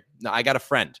 don't worry. No, I got a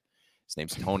friend. His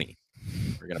name's Tony.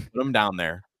 We're going to put him down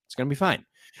there. It's going to be fine.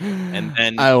 And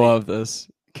then I love this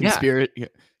conspiracy. Yeah.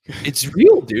 It's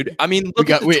real, dude. I mean, we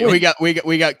got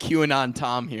QAnon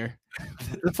Tom here.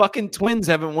 The fucking Twins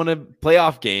haven't won a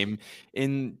playoff game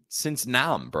since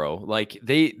Nam, bro. Like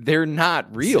they're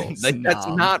not real. That's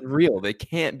not real. They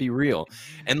can't be real.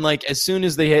 And like as soon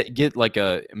as they get like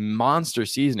a monster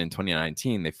season in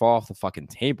 2019, they fall off the fucking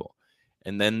table.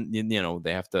 And then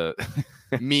they have to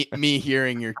me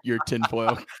hearing your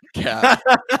tinfoil cap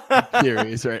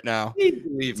theories right now. He'd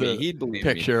believe me. He'd believe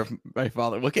me. Picture of my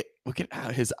father. Look at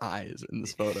his eyes in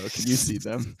this photo. Can you see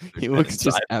them? He looks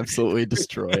just absolutely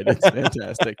destroyed. It's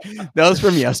fantastic. That was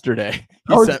from yesterday.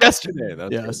 Yesterday.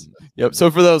 That's yes. Good. Yep.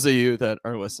 So for those of you that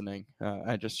are listening,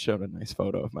 I just showed a nice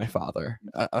photo of my father.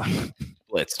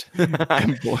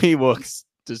 Blitzed. He looks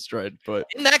destroyed, but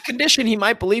in that condition he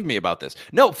might believe me about this.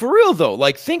 No, for real though,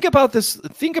 like think about this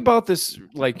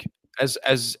like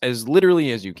as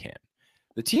literally as you can.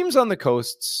 The teams on the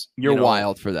coasts, you're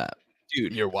wild for that,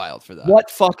 dude. You're wild for that. What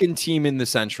fucking team in the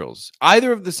Centrals,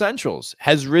 either of the Centrals,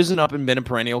 has risen up and been a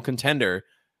perennial contender?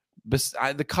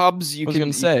 The Cubs, they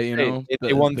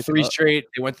won 3 straight.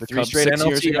 They went to 3 straight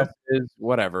NLCSs,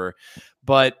 whatever.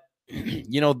 But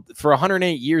for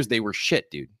 108 years they were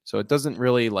shit, dude. So it doesn't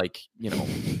really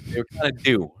they were kind of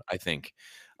due, I think.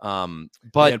 But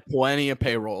they had plenty of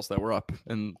payrolls that were up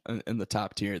in the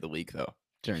top tier of the league though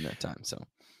during that time. So,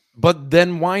 but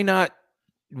then why not?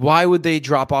 Why would they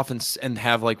drop off and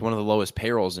have like one of the lowest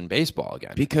payrolls in baseball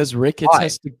again? Because Ricketts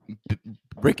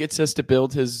has to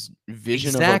build his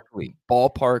vision of a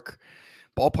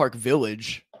ballpark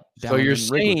village. So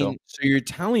you're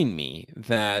telling me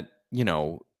that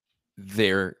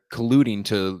they're colluding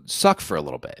to suck for a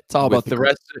little bit. It's all about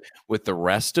with the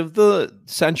rest of the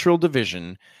Central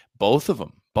Division. Both of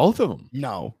them.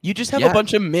 No, you just have a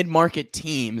bunch of mid-market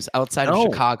teams outside of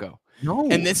Chicago. No,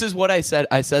 and this is what I said.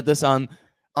 I said this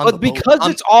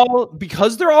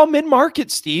because they're all mid-market,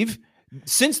 Steve.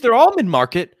 Since they're all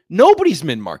mid-market, nobody's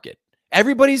mid-market.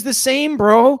 Everybody's the same,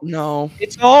 bro. No,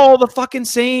 it's all the fucking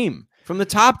same from the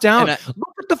top down.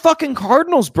 Look at the fucking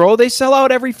Cardinals, bro. They sell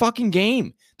out every fucking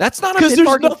game. That's not because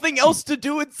there's nothing else to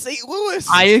do in St. Louis.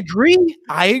 I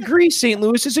agree. St.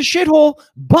 Louis is a shithole,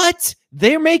 but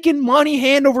they're making money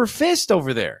hand over fist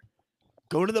over there.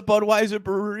 Go to the Budweiser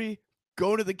Brewery,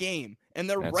 go to the game, and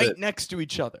they're next to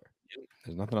each other.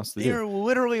 There's nothing else to do. They're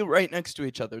literally right next to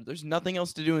each other. There's nothing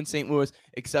else to do in St. Louis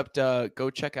except go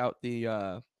check out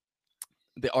the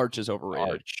Arch is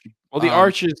overrated. Well, the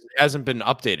Arch hasn't been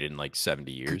updated in like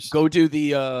 70 years. Go do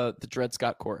the Dred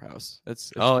Scott Courthouse.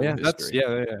 It's cool history.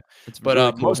 It's but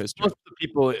really cool most of the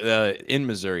people in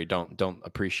Missouri don't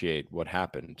appreciate what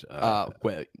happened. No,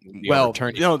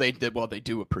 they did. Well, they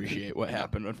do appreciate what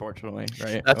happened, unfortunately.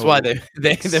 Right. That's why they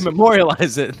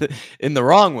memorialize it in the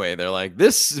wrong way. They're like,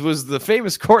 this was the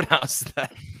famous courthouse.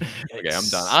 That okay, I'm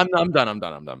done.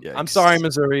 I'm done. I'm sorry,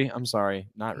 Missouri. I'm sorry.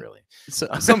 Not really.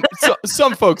 Some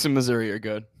folks in Missouri are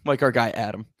good, like our guy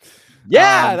Adam.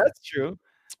 Yeah, that's true.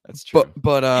 That's true.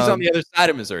 But he's on the other side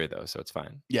of Missouri though, so it's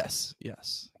fine. Yes.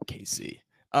 KC.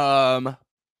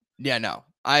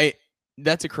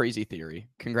 That's a crazy theory.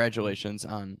 Congratulations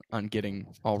on getting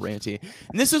all ranty.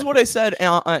 And this is what I said,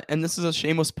 and this is a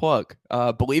shameless plug.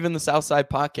 Believe in the Southside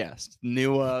podcast,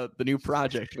 the new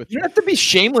project. You don't have to be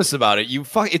shameless about it.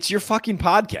 It's your fucking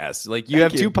podcast. Like you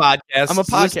have two podcasts. I'm a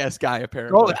podcast guy,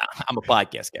 apparently. I'm a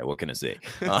podcast guy. What can I say?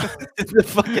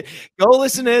 Go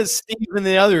listen to Steve and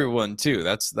the other one too.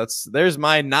 There's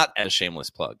my not as shameless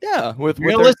plug. Yeah, If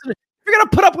you're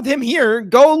gonna put up with him here,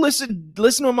 go listen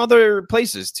to him other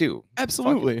places too.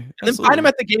 Absolutely. And then find him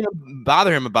at the game and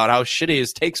bother him about how shitty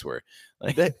his takes were.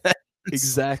 Like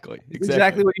exactly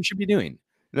what you should be doing.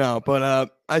 No,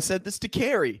 but I said this to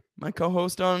Carrie, my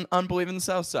co-host on Believe in the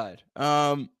South Side.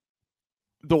 The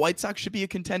White Sox should be a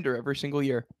contender every single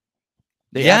year.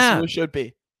 They absolutely should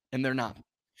be, and they're not.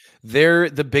 They're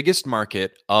the biggest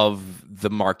market of the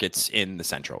markets in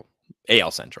the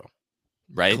AL Central.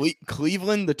 Right,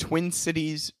 Cleveland, the Twin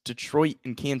Cities, Detroit,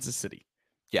 and Kansas City.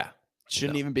 Yeah,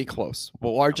 shouldn't even be close. The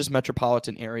largest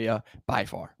metropolitan area by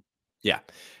far. Yeah,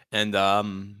 and I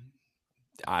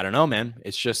don't know, man.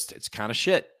 It's kind of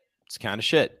shit. It's kind of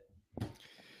shit.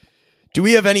 Do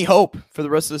we have any hope for the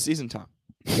rest of the season, Tom?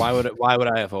 Why would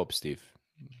I have hope, Steve?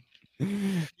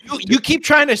 You keep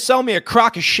trying to sell me a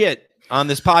crock of shit on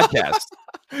this podcast.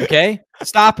 Okay,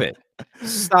 stop it.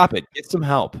 Get some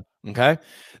help. Okay.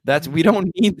 We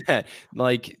don't need that.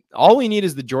 Like all we need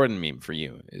is the Jordan meme for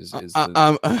you.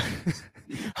 I'm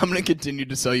going to continue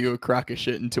to sell you a crock of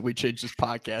shit until we change this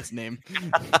podcast name.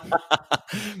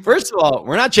 First of all,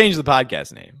 we're not changing the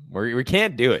podcast name. We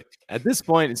can't do it at this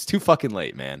point. It's too fucking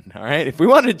late, man. All right. If we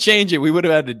wanted to change it, we would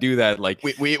have had to do that. Like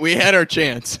we had our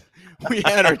chance. We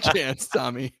had our chance,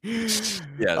 Tommy. Yes.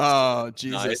 Oh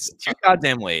Jesus. No, it's too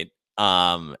goddamn late.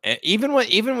 Even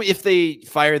if they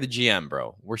fire the GM,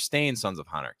 bro, we're staying Sons of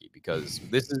Honarchy because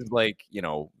this is like,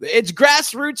 it's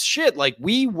grassroots shit. Like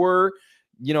we were,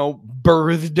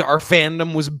 birthed, our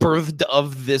fandom was birthed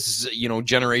of this,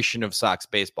 generation of Sox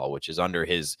baseball, which is under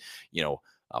his,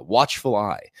 watchful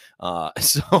eye.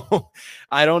 So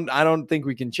I don't think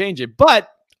we can change it, but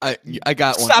I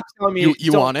got one. Stop telling me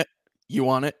you want it. You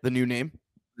want it? The new name?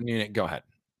 Go ahead.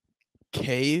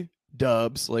 K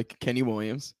Dubs, like Kenny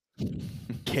Williams.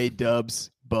 K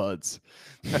Dubs Buds.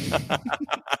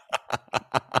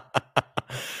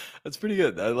 That's pretty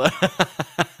good. I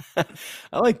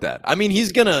like that. I mean,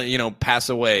 he's gonna, pass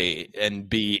away and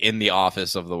be in the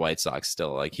office of the White Sox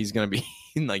still. Like he's gonna be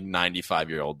like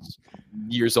 95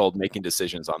 years old making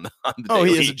decisions on the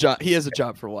he has a job. He has a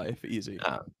job for life. Easy.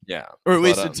 Yeah. Or at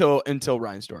least until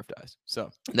Reinsdorf dies.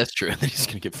 So that's true. He's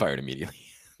gonna get fired immediately.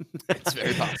 It's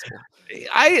very possible.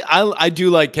 I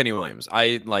do like Kenny Williams.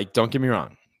 Don't get me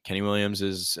wrong. Kenny Williams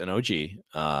is an OG,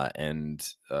 and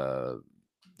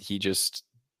he just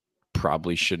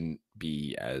probably shouldn't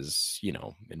be as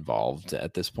involved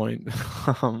at this point.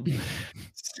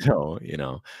 So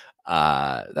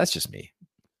that's just me.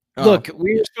 Look,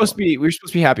 we're supposed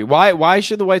to be happy. Why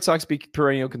should the White Sox be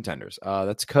perennial contenders?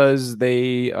 That's because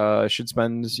they should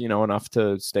spend enough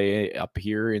to stay up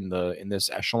here in this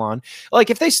echelon. Like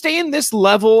if they stay in this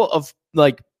level of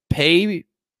like pay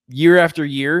year after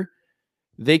year,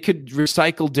 they could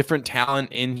recycle different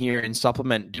talent in here and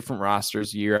supplement different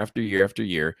rosters year after year after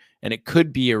year, and it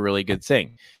could be a really good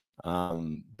thing.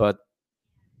 But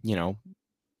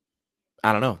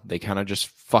I don't know. They kind of just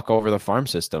fuck over the farm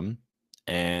system.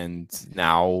 And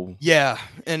now,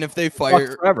 and if they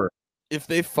fire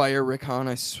Rick Hahn,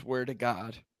 I swear to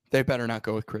God, they better not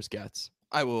go with Chris Getz.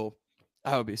 I would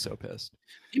be so pissed.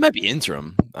 He might be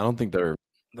interim. I don't think they're.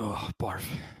 Oh, barf.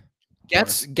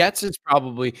 Getz is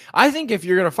probably. I think if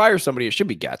you're gonna fire somebody, it should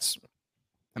be Getz.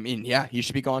 I mean, yeah, he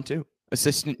should be gone too.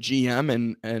 Assistant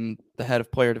GM and the head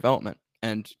of player development.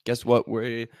 And guess what?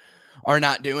 We are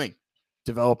not doing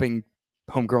developing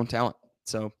homegrown talent.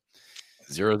 So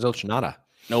zero zilch nada.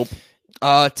 Nope.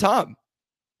 Tom,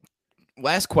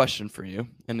 last question for you,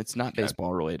 and it's not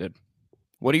baseball related.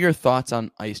 What are your thoughts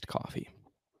on iced coffee?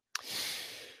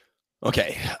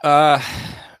 Okay. Well,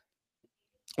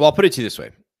 I'll put it to you this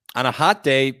way. On a hot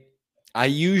day, I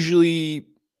usually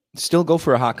still go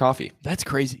for a hot coffee. That's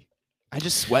crazy. I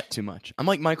just sweat too much. I'm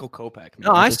like Michael Kopech.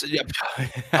 Man. No,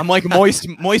 I'm like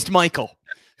moist Michael.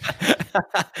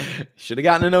 Should have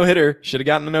gotten a no-hitter. Should have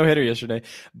gotten a no-hitter yesterday.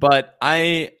 But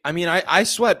I mean, I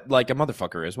sweat like a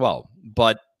motherfucker as well.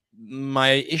 But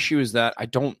my issue is that I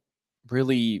don't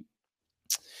really.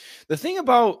 The thing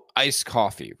about iced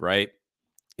coffee, right?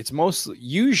 It's mostly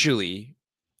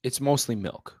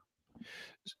milk.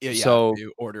 Yeah. So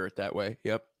you order it that way.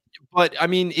 Yep. But I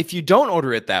mean, if you don't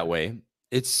order it that way,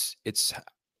 it's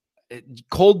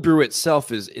cold brew itself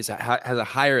has a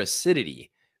higher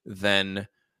acidity than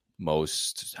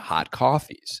most hot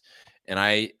coffees, and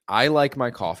I like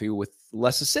my coffee with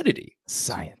less acidity.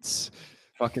 Science,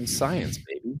 fucking science,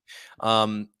 baby.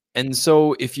 And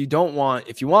so if you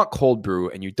want cold brew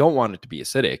and you don't want it to be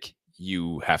acidic,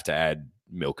 you have to add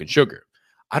milk and sugar.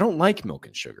 I don't like milk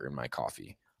and sugar in my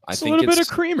coffee. I think a little bit of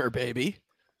creamer, baby.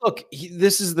 Look,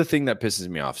 this is the thing that pisses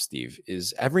me off, Steve,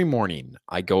 is every morning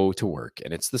I go to work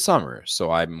and it's the summer. So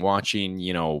I'm watching,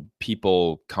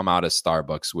 people come out of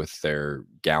Starbucks with their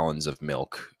gallons of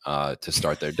milk to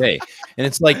start their day. And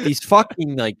it's like these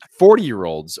fucking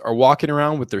 40-year-olds are walking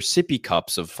around with their sippy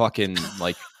cups of fucking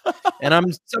and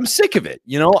I'm sick of it.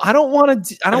 I don't want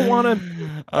to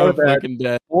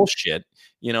fucking bullshit,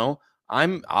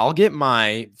 I'll get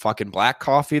my fucking black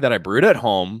coffee that I brewed at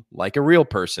home like a real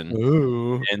person.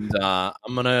 Ooh. And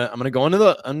I'm gonna go into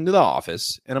the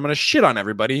office and I'm gonna shit on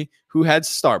everybody who had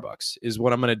Starbucks is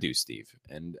what I'm gonna do, Steve.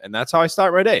 And that's how I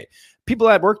start my day. People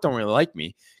at work don't really like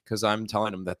me because I'm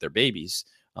telling them that they're babies.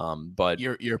 But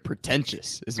you're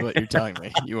pretentious is what you're telling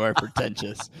me. You are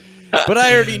pretentious. But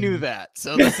I already knew that,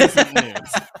 so this isn't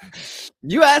news.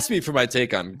 You asked me for my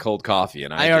take on cold coffee,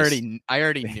 and I already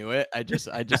knew it. I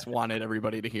just wanted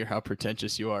everybody to hear how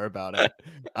pretentious you are about it.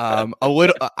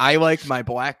 I like my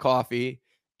black coffee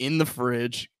in the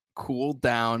fridge, cooled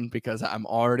down because I'm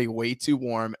already way too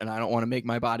warm, and I don't want to make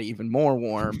my body even more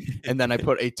warm. And then I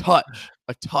put a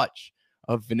touch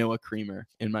of vanilla creamer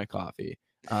in my coffee.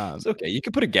 It's okay. You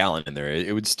could put a gallon in there.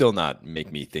 It would still not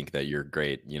make me think that you're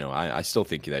great. I still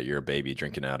think that you're a baby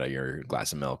drinking out of your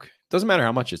glass of milk. Doesn't matter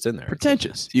how much it's in there.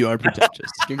 Pretentious. You are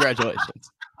pretentious. Congratulations.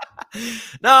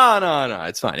 No.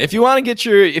 It's fine. If you want to get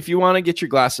your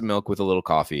glass of milk with a little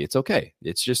coffee, it's okay.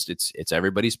 It's just it's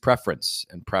everybody's preference,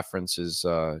 and preference is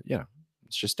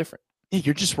it's just different. Yeah,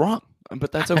 you're just wrong,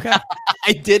 but that's okay.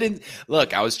 I didn't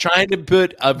look. I was trying to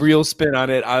put a real spin on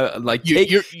it.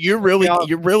 You're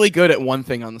really good at one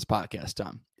thing on this podcast,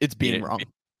 Tom. It's being wrong.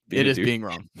 It is being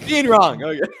wrong. Being wrong.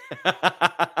 Okay.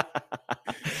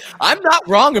 I'm not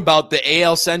wrong about the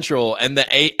AL Central and the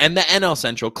NL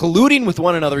Central colluding with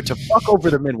one another to fuck over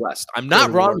the Midwest. I'm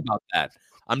not wrong about that.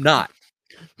 I'm not.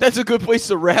 That's a good place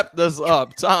to wrap this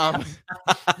up, Tom.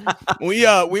 We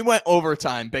went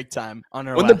overtime, big time on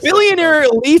our. When the billionaire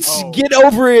elites get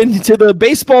over into the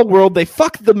baseball world, they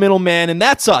fuck the middleman, and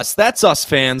that's us. That's us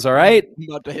fans. All right. I'm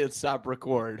about to hit stop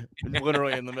record,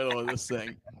 literally in the middle of this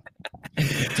thing.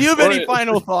 Do you have any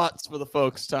final thoughts for the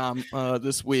folks, Tom,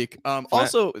 this week?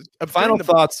 Also, final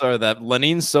thoughts are that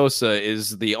Lenyn Sosa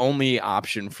is the only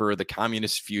option for the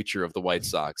communist future of the White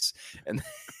Sox, and.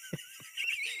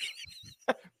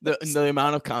 The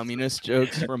amount of communist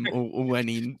jokes from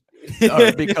Lenyn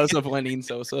because of Lenyn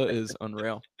Sosa is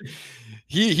unreal.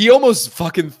 He almost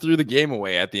fucking threw the game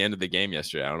away at the end of the game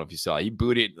yesterday. I don't know if you saw. He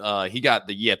booted. He got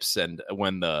the yips, and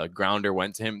when the grounder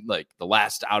went to him, like the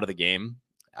last out of the game.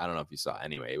 I don't know if you saw.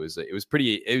 Anyway, it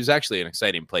was actually an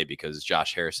exciting play because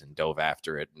Josh Harrison dove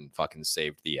after it and fucking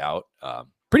saved the out.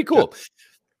 Pretty cool.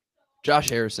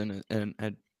 Josh Harrison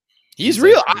and. He's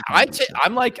real.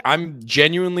 I'm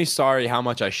genuinely sorry how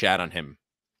much I shat on him.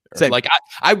 Same. Like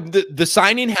the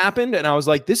signing happened and I was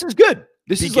like, this is good.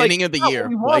 This beginning is of the year.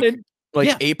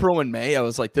 April and May, I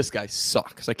was like, this guy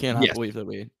sucks. I cannot believe that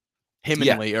him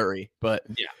and Leury. But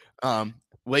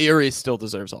Leury still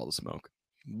deserves all the smoke.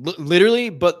 Literally,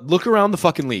 but look around the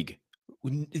fucking league.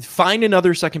 Find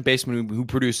another second baseman who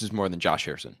produces more than Josh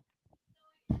Harrison.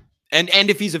 And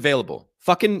if he's available,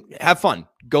 fucking have fun.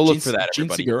 Go look for that,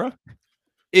 everybody. Segura?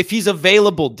 If he's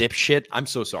available, dipshit. I'm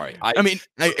so sorry.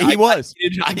 He was.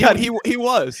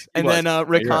 And then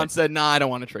Rick Hahn said, "Nah, I don't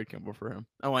want to trade Kimbrel for him.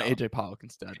 I want AJ Pollock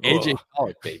instead." AJ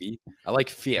Pollock, baby. I like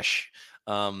fish.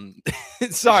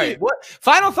 Sorry. What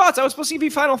final thoughts? I was supposed to give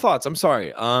you final thoughts. I'm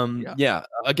sorry. Yeah.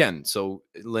 Again, so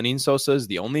Lenyn Sosa is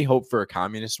the only hope for a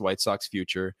communist White Sox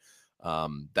future.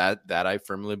 That I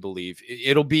firmly believe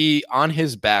it'll be on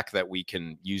his back that we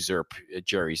can usurp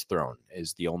Jerry's throne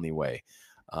is the only way.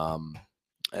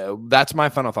 That's my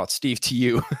final thoughts. Steve, to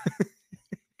you.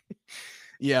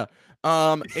 Yeah.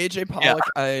 AJ Pollock,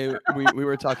 we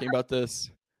were talking about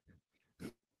this.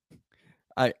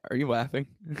 Are you laughing?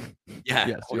 Yeah,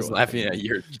 yes, I was laughing at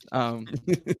your. I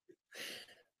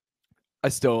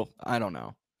don't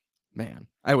know, man.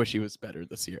 I wish he was better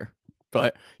this year,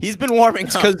 but he's been warming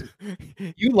up because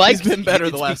he's been better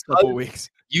the last couple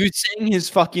weeks. You sing his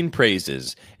fucking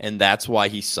praises, and that's why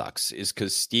he sucks. Is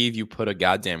because Steve, you put a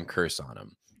goddamn curse on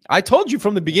him. I told you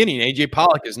from the beginning, AJ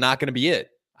Pollock is not going to be it.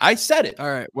 I said it. All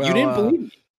right. Well, you didn't believe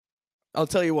me. I'll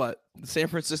tell you what. The San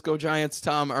Francisco Giants,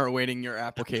 Tom, are awaiting your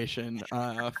application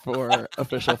for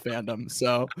official fandom.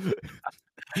 So,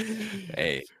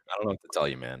 hey, I don't know what to tell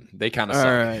you, man. They kind of suck.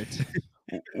 All right.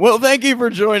 Well, thank you for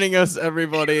joining us,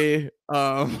 everybody.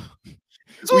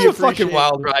 This was a fucking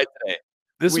wild ride today.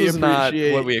 This was not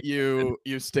what we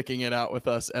you sticking it out with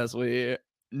us as we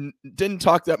didn't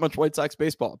talk that much White Sox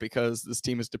baseball because this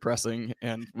team is depressing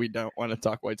and we don't want to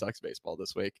talk White Sox baseball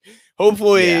this week.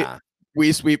 Hopefully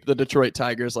we sweep the Detroit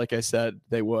Tigers like I said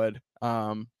they would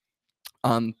on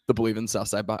the Believe in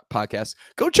Southside podcast.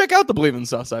 Go check out the Believe in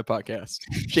Southside podcast.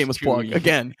 Shameless plug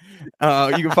again. You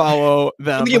can follow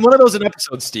them. Get one of those in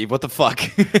episodes, Steve. What the fuck?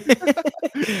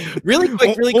 Really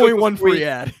quick. Only one free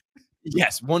ad.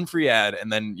 Yes, one free ad, and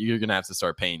then you're gonna have to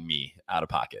start paying me out of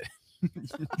pocket.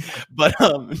 But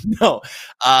no,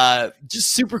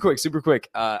 just super quick.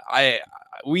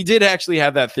 We did actually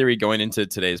have that theory going into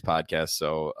today's podcast.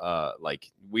 So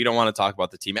we don't want to talk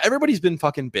about the team. Everybody's been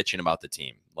fucking bitching about the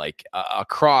team,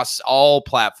 across all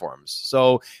platforms.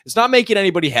 So it's not making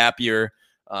anybody happier.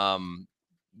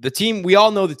 The team, we all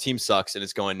know the team sucks and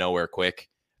it's going nowhere quick.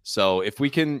 So if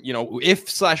we can,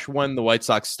 when the White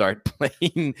Sox start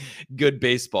playing good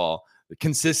baseball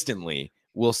consistently,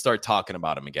 we'll start talking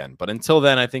about them again. But until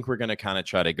then, I think we're going to kind of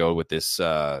try to go with this,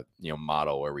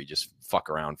 model where we just fuck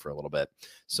around for a little bit.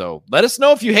 So let us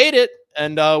know if you hate it,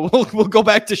 and we'll go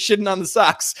back to shitting on the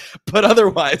Sox. But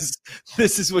otherwise,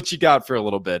 this is what you got for a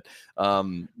little bit.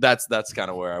 That's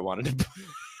kind of where I wanted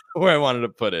to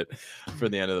put it for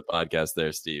the end of the podcast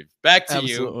there, Steve. Back to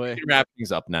you. We can wrap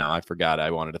things up now. I forgot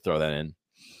I wanted to throw that in.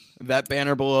 That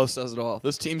banner below says it all.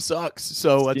 This team sucks,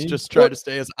 so let's just try to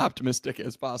stay as optimistic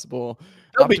as possible.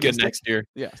 They'll be good next year.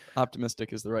 Yeah,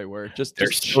 optimistic is the right word.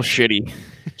 They're still shitty.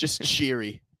 Just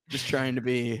cheery. Just trying to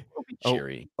be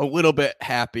cheery. A little bit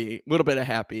happy, a little bit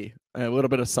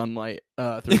of sunlight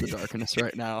through the darkness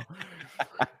right now.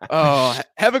 Oh,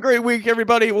 have a great week,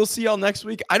 everybody. We'll see y'all next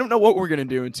week. I don't know what we're going to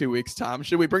do in 2 weeks, Tom.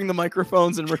 Should we bring the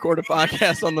microphones and record a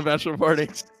podcast on the Bachelor Party?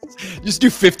 Just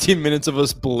do 15 minutes of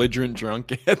us belligerent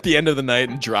drunk at the end of the night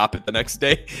and drop it the next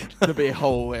day. It'll be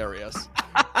hilarious.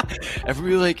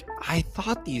 Everybody like, I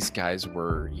thought these guys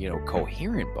were,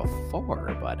 coherent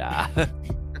before, but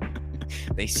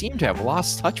they seem to have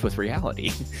lost touch with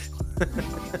reality.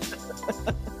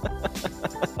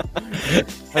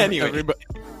 Anyway,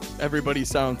 everybody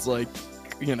sounds like,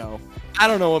 I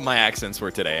don't know what my accents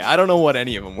were today. I don't know what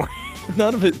any of them were.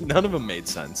 None of them made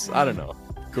sense. I don't know.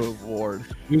 Good Lord.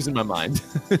 Losing my mind.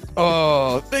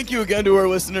 Oh, thank you again to our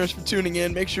listeners for tuning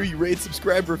in. Make sure you rate,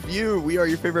 subscribe, review. We are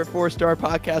your favorite 4-star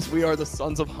podcast. We are the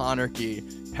Sons of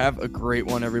Honarchy. Have a great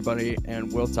one, everybody,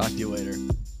 and we'll talk to you later.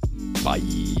 Bye.